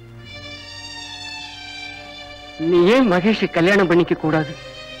நினைக்கிறேன். நீ ஏன் மகேஷ் கல்யாணம் பண்ணிக்க கூடாது?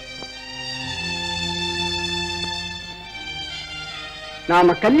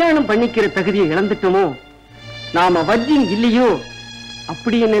 நாம கல்யாணம் பண்ணிக்கிற தகுதியை இழந்துட்டோமோ நாம வர்ஜின் இல்லையோ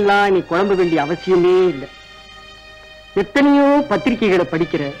அப்படின்னெல்லாம் நீ குழம்ப வேண்டிய அவசியமே இல்லை. எத்தனையோ பத்திரிகைகளை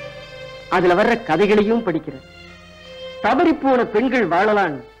படிக்கிற, அதுல வர்ற கதைகளையும் படிக்கிற. தவறி போன பெண்கள்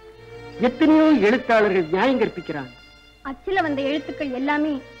வாழலாம் எத்தனையோ எழுத்தாளர்கள் நியாயம் கற்பிக்கிறாங்க. அச்சில வந்த எழுத்துக்கள்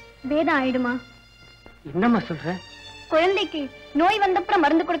எல்லாமே வேதம் ஆயிடுமா? என்னம்மா சொல்ற? குழந்தைக்கு நோய் வந்தப்புறம்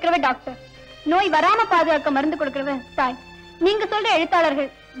மருந்து கொடுக்கிறவ டாக்டர், நோய் வராம பாதுகாக்க மருந்து கொடுக்கிறவ தாய். நீங்க சொல்ற எழுத்தாளர்கள்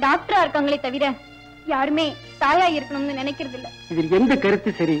டாக்டரா இருக்காங்களே தவிர யாருமே தாயா இருக்கணும்னு நினைக்கிறது இல்ல. இதில் எந்த கருத்து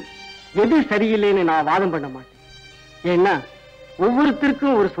சரி எது சரியில்லைன்னு நான் வாதம் பண்ண மாட்டேன். ஏன்னா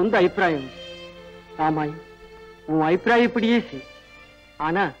ஒவ்வொருத்தருக்கும் ஒரு சொந்த அபிப்பிராயம். ஆமாய், உன் அபிப்பிராயப்படியே செய்.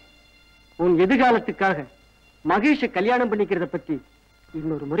 ஆனா உன் எதிர்காலத்துக்காக மகேஷ கல்யாணம் பண்ணிக்கிறத பத்தி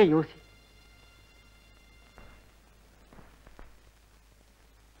இன்னொரு முறை யோசி.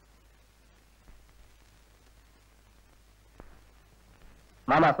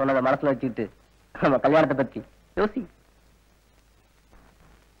 மாமா சொன்னதை மனசுல வச்சுக்கிட்டு நம்ம கல்யாணத்தை பத்தி யோசி.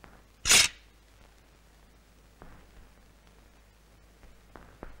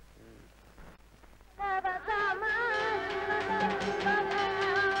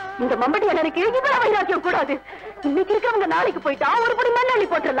 இந்த மம்பட்டி எனக்கு இவ்வளவு வைராக்கியம் கூடாது. இன்னைக்கு இருக்கவங்க நாளைக்கு போயிட்டா ஒரு படி மண்ணள்ளி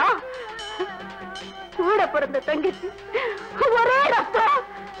போட்டுடலாம். கூட பிறந்த தங்கச்சி ஒரே ரத்தம்,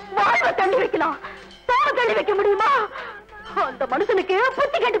 வாழ்வ தள்ளி வைக்கலாம், தோற தள்ளி வைக்க முடியுமா? அந்த மனுஷனுக்கு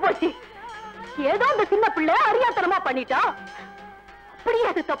புத்தி கெட்டு போச்சு. ஏதோ அந்த சின்ன பிள்ளை அறியாத்தனமா பண்ணிட்டா. அப்படியே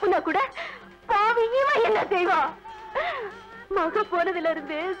அது தப்புனா கூட பாவி இவன் என்ன செய்வா? மக போனதுல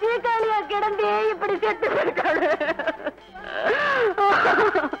இருந்து சீக்காளியா கிடந்தே இப்படி செத்து இருக்காரு.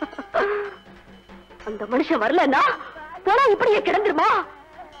 அந்த மனுஷன் வரலன்னா போனா இப்படியே கிடந்துருமா?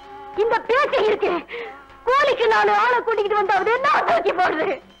 இந்த பேச்சை இருக்கு. கூலிக்கு 4 ஆளை கூட்டிக்கிட்டு வந்தாவது நான் தூக்கி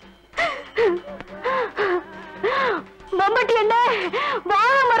போடுறது. மம்பட்டி என்ன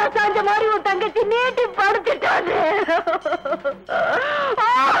வாழை மரம் சாஞ்ச மாதிரி உன் தங்கச்சி நீட்டி படுத்துட்டாரு.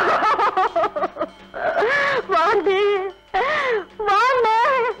 வாழ்ந்து வாழ்ந்த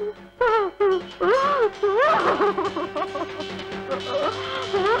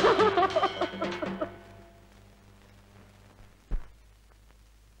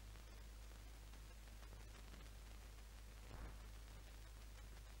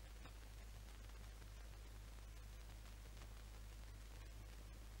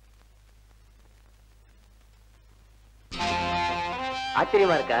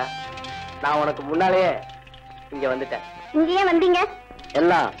ஆச்சரியமா இருக்கா? நான் உனக்கு முன்னாலேயே இங்க வந்துட்டேன். இங்க ஏன் வந்தீங்க?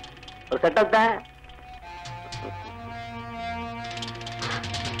 எல்லாம் ஒரு செட்டப் தான்.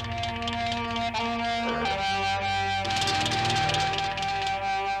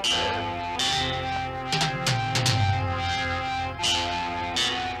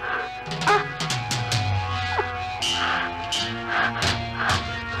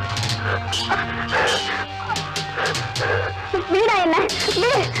 வீடா என்ன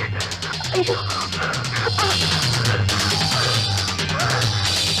வீடு? ஐயோ,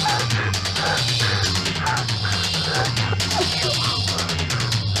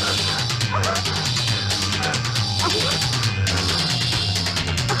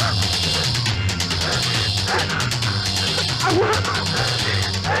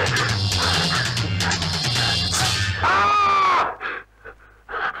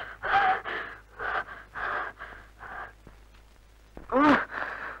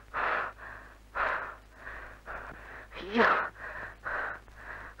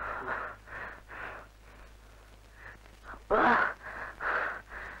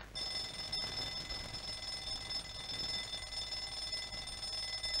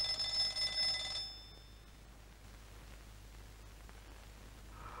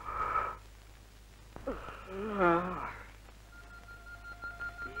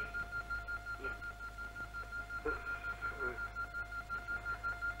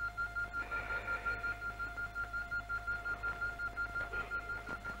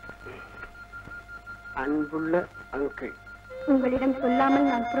 அன்புள்ள அங்கிள், உங்களிடம் சொல்லாமல்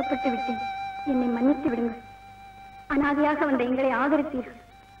நான் புறப்பட்டு விட்டேன். என்னை மன்னித்து விடுங்கள். அனாதையாக வந்த எங்களை ஆதரித்தீர்கள்.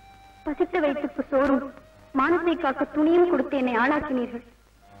 பசித்த வயிற்றுக்கு சோறும் மானத்தை காக்க துணியும் கொடுத்து என்னை ஆளாக்கினீர்கள்.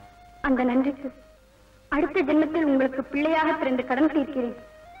 அந்த நன்றிக்கு அடுத்த ஜென்மத்தில் உங்களுக்கு பிள்ளையாக பிறந்து கடன் தீர்க்கிறேன்.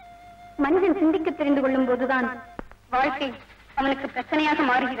 மனிதன் சிந்திக்க தெரிந்து கொள்ளும் போதுதான் வாழ்க்கை அவனுக்கு பிரச்சனையாக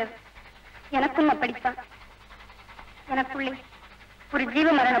மாறுகிறது. எனக்கும் அப்படித்தான். எனக்குள்ளே ஒரு ஜீவ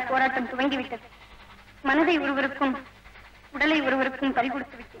மரண போராட்டம் துவங்கிவிட்டது. மனதை ஒருவருக்கும் உடலை ஒருவருக்கும்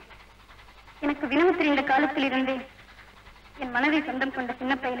பறிகொடுத்து விட்டேன். எனக்கு வினவு தெரிந்த காலத்தில் இருந்தே என் மனதை சொந்தம் கொண்ட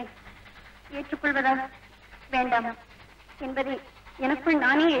சின்ன பையனை ஏற்றுக்கொள்வதா வேண்டாமா என்பதை எனக்குள்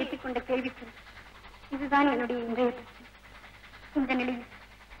நானே ஏற்றுக்கொண்ட கேள்விக்கு இதுதான் என்னுடைய இன்றைய பிரச்சனை. இந்த நிலையில்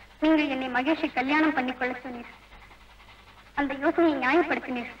நீங்கள் என்னை மகேஷை கல்யாணம் பண்ணிக்கொள்ள சொன்னீர்கள். அந்த யோசனையை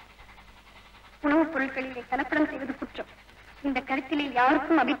நியாயப்படுத்தினீர்கள். உணவுப் பொருட்களிலே கலப்படம் செய்வது குற்றம். இந்த கருத்திலே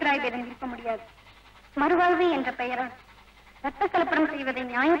யாருக்கும் அபிப்பிராய பேதம் இருக்க முடியாது. மறுவாழ்வு என்ற பெயரால் ரத்த கலப்படம் செய்வதை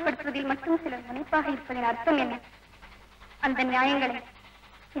நியாயப்படுத்துவதில் மட்டும் சிலர் முனைப்பாக இருப்பதின் அர்த்தம் என்ன? அந்த நியாயங்களை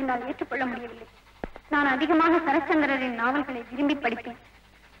என்னால் ஏற்றுக்கொள்ள முடியவில்லை. நான் அதிகமாக சரச்சந்திரரின் நாவல்களை விரும்பி படிப்பேன்.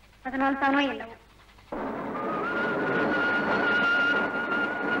 அதனால் தானோ என்னவோ.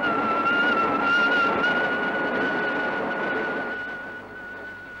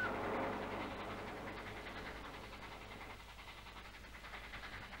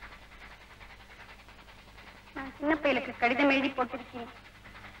 நான் சின்ன பயலுக்கு கடிதம் எழுதி போட்டிருக்கிறேன்.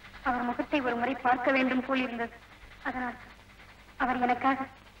 அவர் முகத்தை ஒரு முறை பார்க்க வேண்டும் போல் இருந்தது. அதனால் அவர் எனக்காக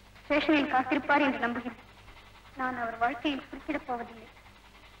ஸ்டேஷனில் காத்திருப்பார் என்று நம்புகிறேன். நான் அவர் வாழ்க்கையில் குறுக்கிடப் போவதில்லை.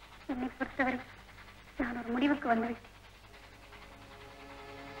 என்னை பொறுத்தவரை நான் ஒரு முடிவுக்கு வந்துவிட்டேன்.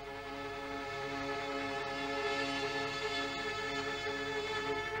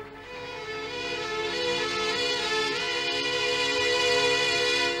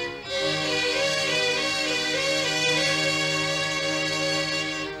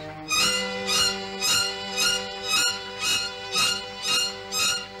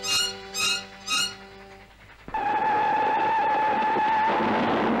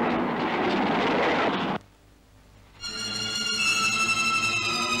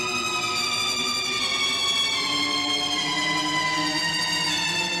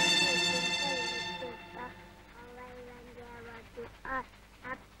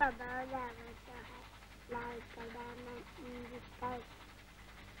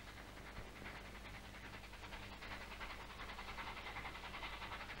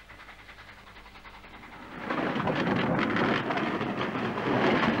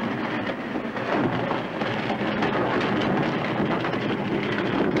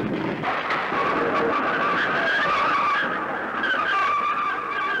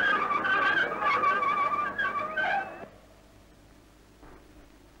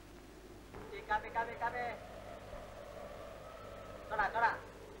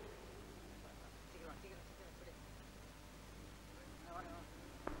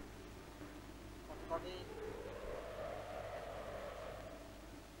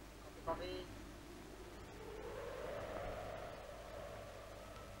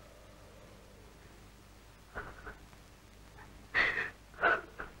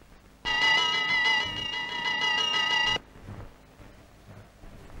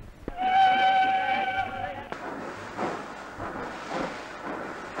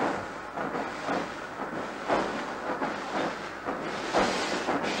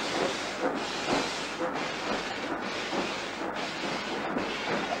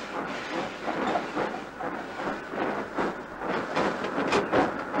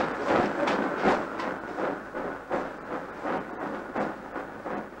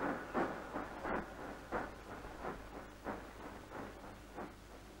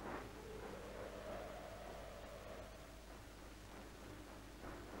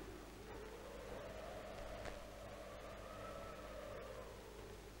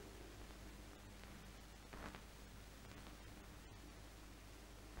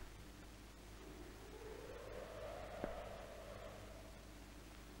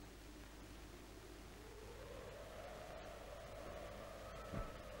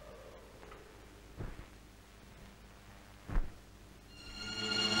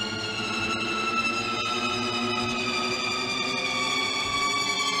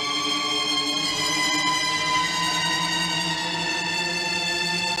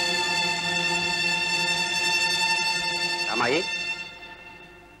 ரமாயி,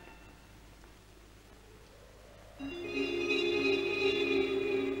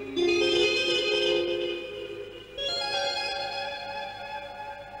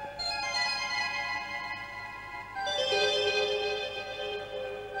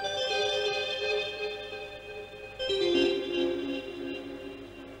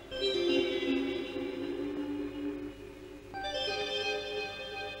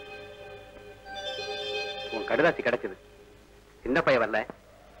 உன் கடுதாசி கிடைச்சது. சின்ன பைய வரல,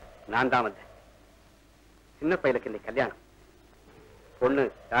 நான் தான் வந்தேன். சின்ன பையலுக்கு இன்னைக்கு கல்யாணம். பொண்ணு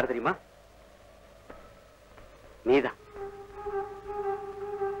யார் தெரியுமா? நீதான்.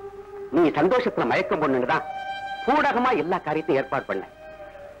 நீ சந்தோஷத்துல மயக்கம் பொண்ணுதான் பூடகமா எல்லா காரியத்தையும் ஏற்பாடு பண்ண.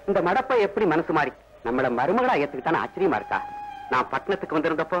 இந்த மடப்பை எப்படி மனசு மாறி நம்மள மருமகளா ஏத்துக்கிட்டான ஆச்சரியமா இருக்கா? நான் பட்டணத்துக்கு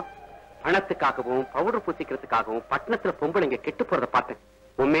வந்திருந்தப்போ பணத்துக்காகவும் பவுடர் பூசிக்கிறதுக்காகவும் பட்டணத்துல பொம்பளைங்க கெட்டு போறத பார்த்தேன்.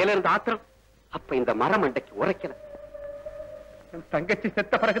 உன் மேல இருந்த ஆத்திரம் அப்ப இந்த மரம் அண்டைக்கு உரைக்கல. என் தங்கச்சி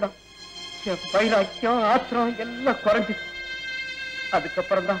செத்த பிறகுதான் என் வைராக்கியம் ஆத்திரம் எல்லாம் குறைஞ்சிச்சு.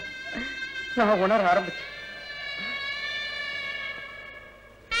 அதுக்கப்புறம் தான் நான் உணர ஆரம்பிச்சேன்.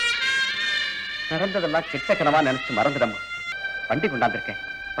 நடந்ததெல்லாம் கெட்ட கனவா நினைச்சு மறந்துடம்மா. வண்டி கொண்டாந்துருக்கேன்,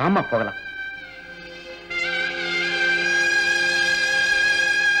 ஆமா போகலாம்.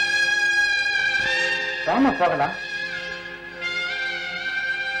 ஆமா போகலாம்.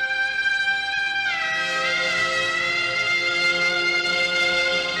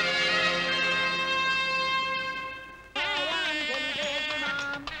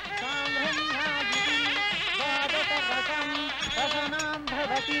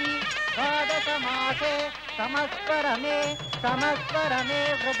 समस्वरमे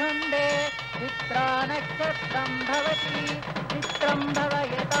वृधुण्डे चित्रा नक्षत्रं भवति चित्रं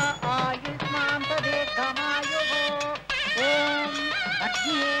भवयता आयुष्मान् दीर्घमायुः ॐ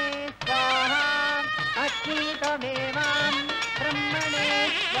अग्ने स्वाहा अग्नितमेवां ब्रह्मणे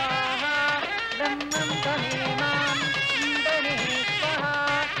स्वाहा ब्रह्मं तमेवां इन्द्रणे स्वाहा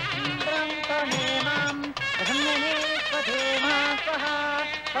इन्द्रं तमेवां ब्रह्मणे स्वधेमा स्वाहा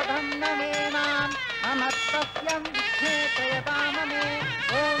स्वधं नमेवाम् अमत्तस्यं विघ्नेशयताममे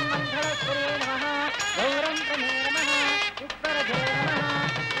ॐ मङ्गलस्वरे नमः गौरङ्कने नमः ईश्वरधे नमः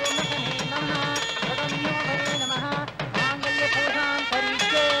ओमकने नमः वदन्योभरे नमः माङ्गल्यपूजां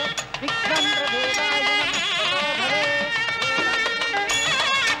परिज्ये विघ्नं प्रभेदाय नमः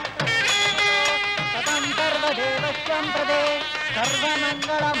सतं सर्वदेवस्यं प्रदे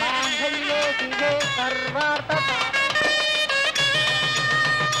सर्वमङ्गलमाङ्गल्ये शिवे सर्वार्थसाधके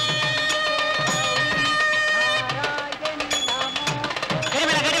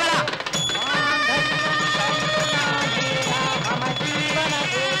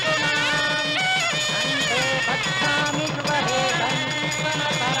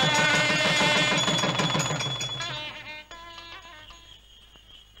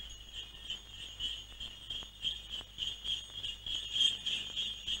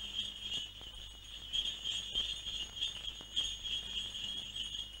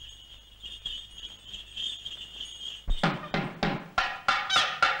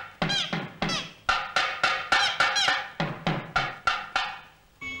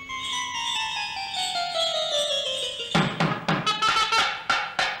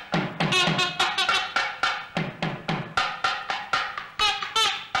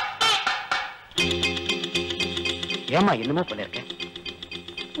ஏமா என்னமோ போல இருக்க?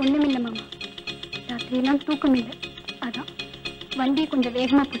 ஒண்ணுமில்ல மாமா, ராத்திரியெல்லாம் தூக்கம் இல்லை. அதான் வண்டி கொஞ்சம்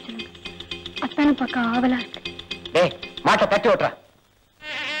வேகமா போச்சுங்க. அத்தான பக்கம் ஆவலா இருக்கு. டேய் மாட்டை தட்டி ஓட்டுற.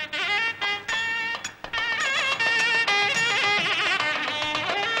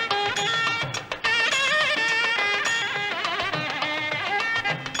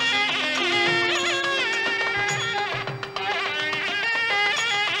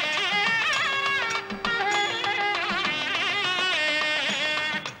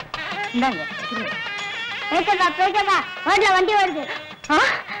 வண்டி வருது.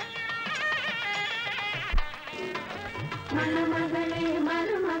 மணமகளே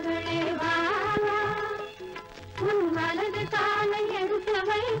மருமகளே வா, உன் வலது காலை எடுத்து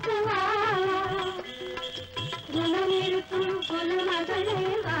வைத்து வா, குணமிருக்கும் குலமகளே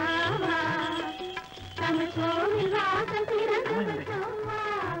வா, தமிழ் கோவில் வாசல் திறந்து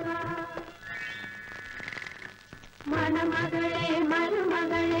மணமகளே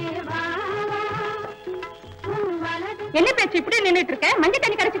மருமகளே வா. என்ன பேச்சு இப்படி நின்னுட்டு இருக்க? மஞ்ச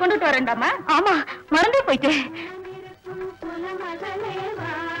தண்ணி கரைச்சு கொண்டுட்டு வரேன்டாமா. ஆமா மறந்தே போயிட்டு.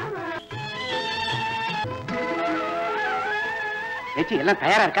 பேச்சு எல்லாம்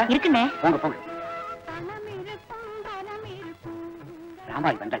தயாரா இருக்கா? இருக்குண்ணே. போங்க போங்க.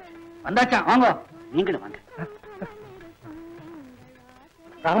 ராமாய் வந்தாச்சு. வந்தாச்சா? வாங்க. நீங்களும் வாங்க.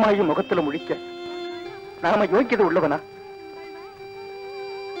 ராமாயி முகத்துல முடிக்க நாம யோக்கியது உள்ளவனா?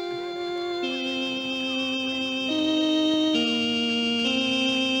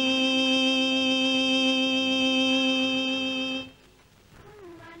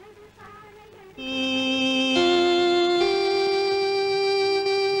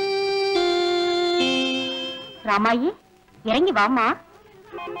 ராமாயி இறங்கி வாமா.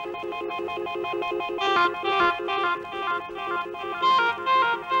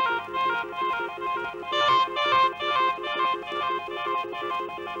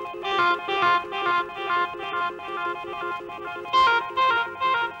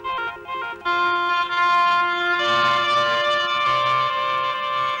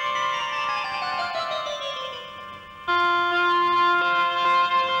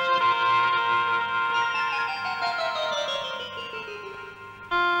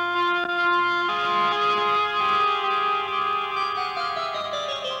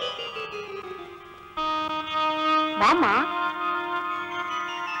 வாமா.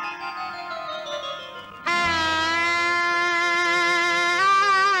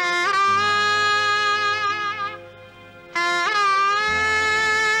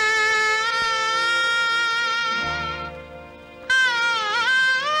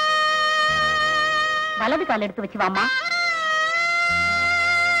 வலது கால் எடுத்து வச்சு வாமா.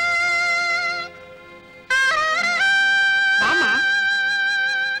 வாமா.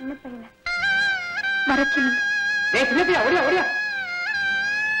 என்ன பையல வர சொல்லுங்க. ஓடியா ஓடியா.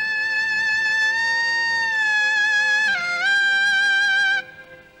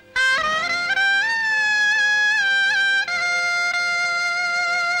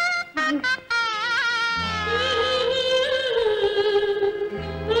 வாங்க.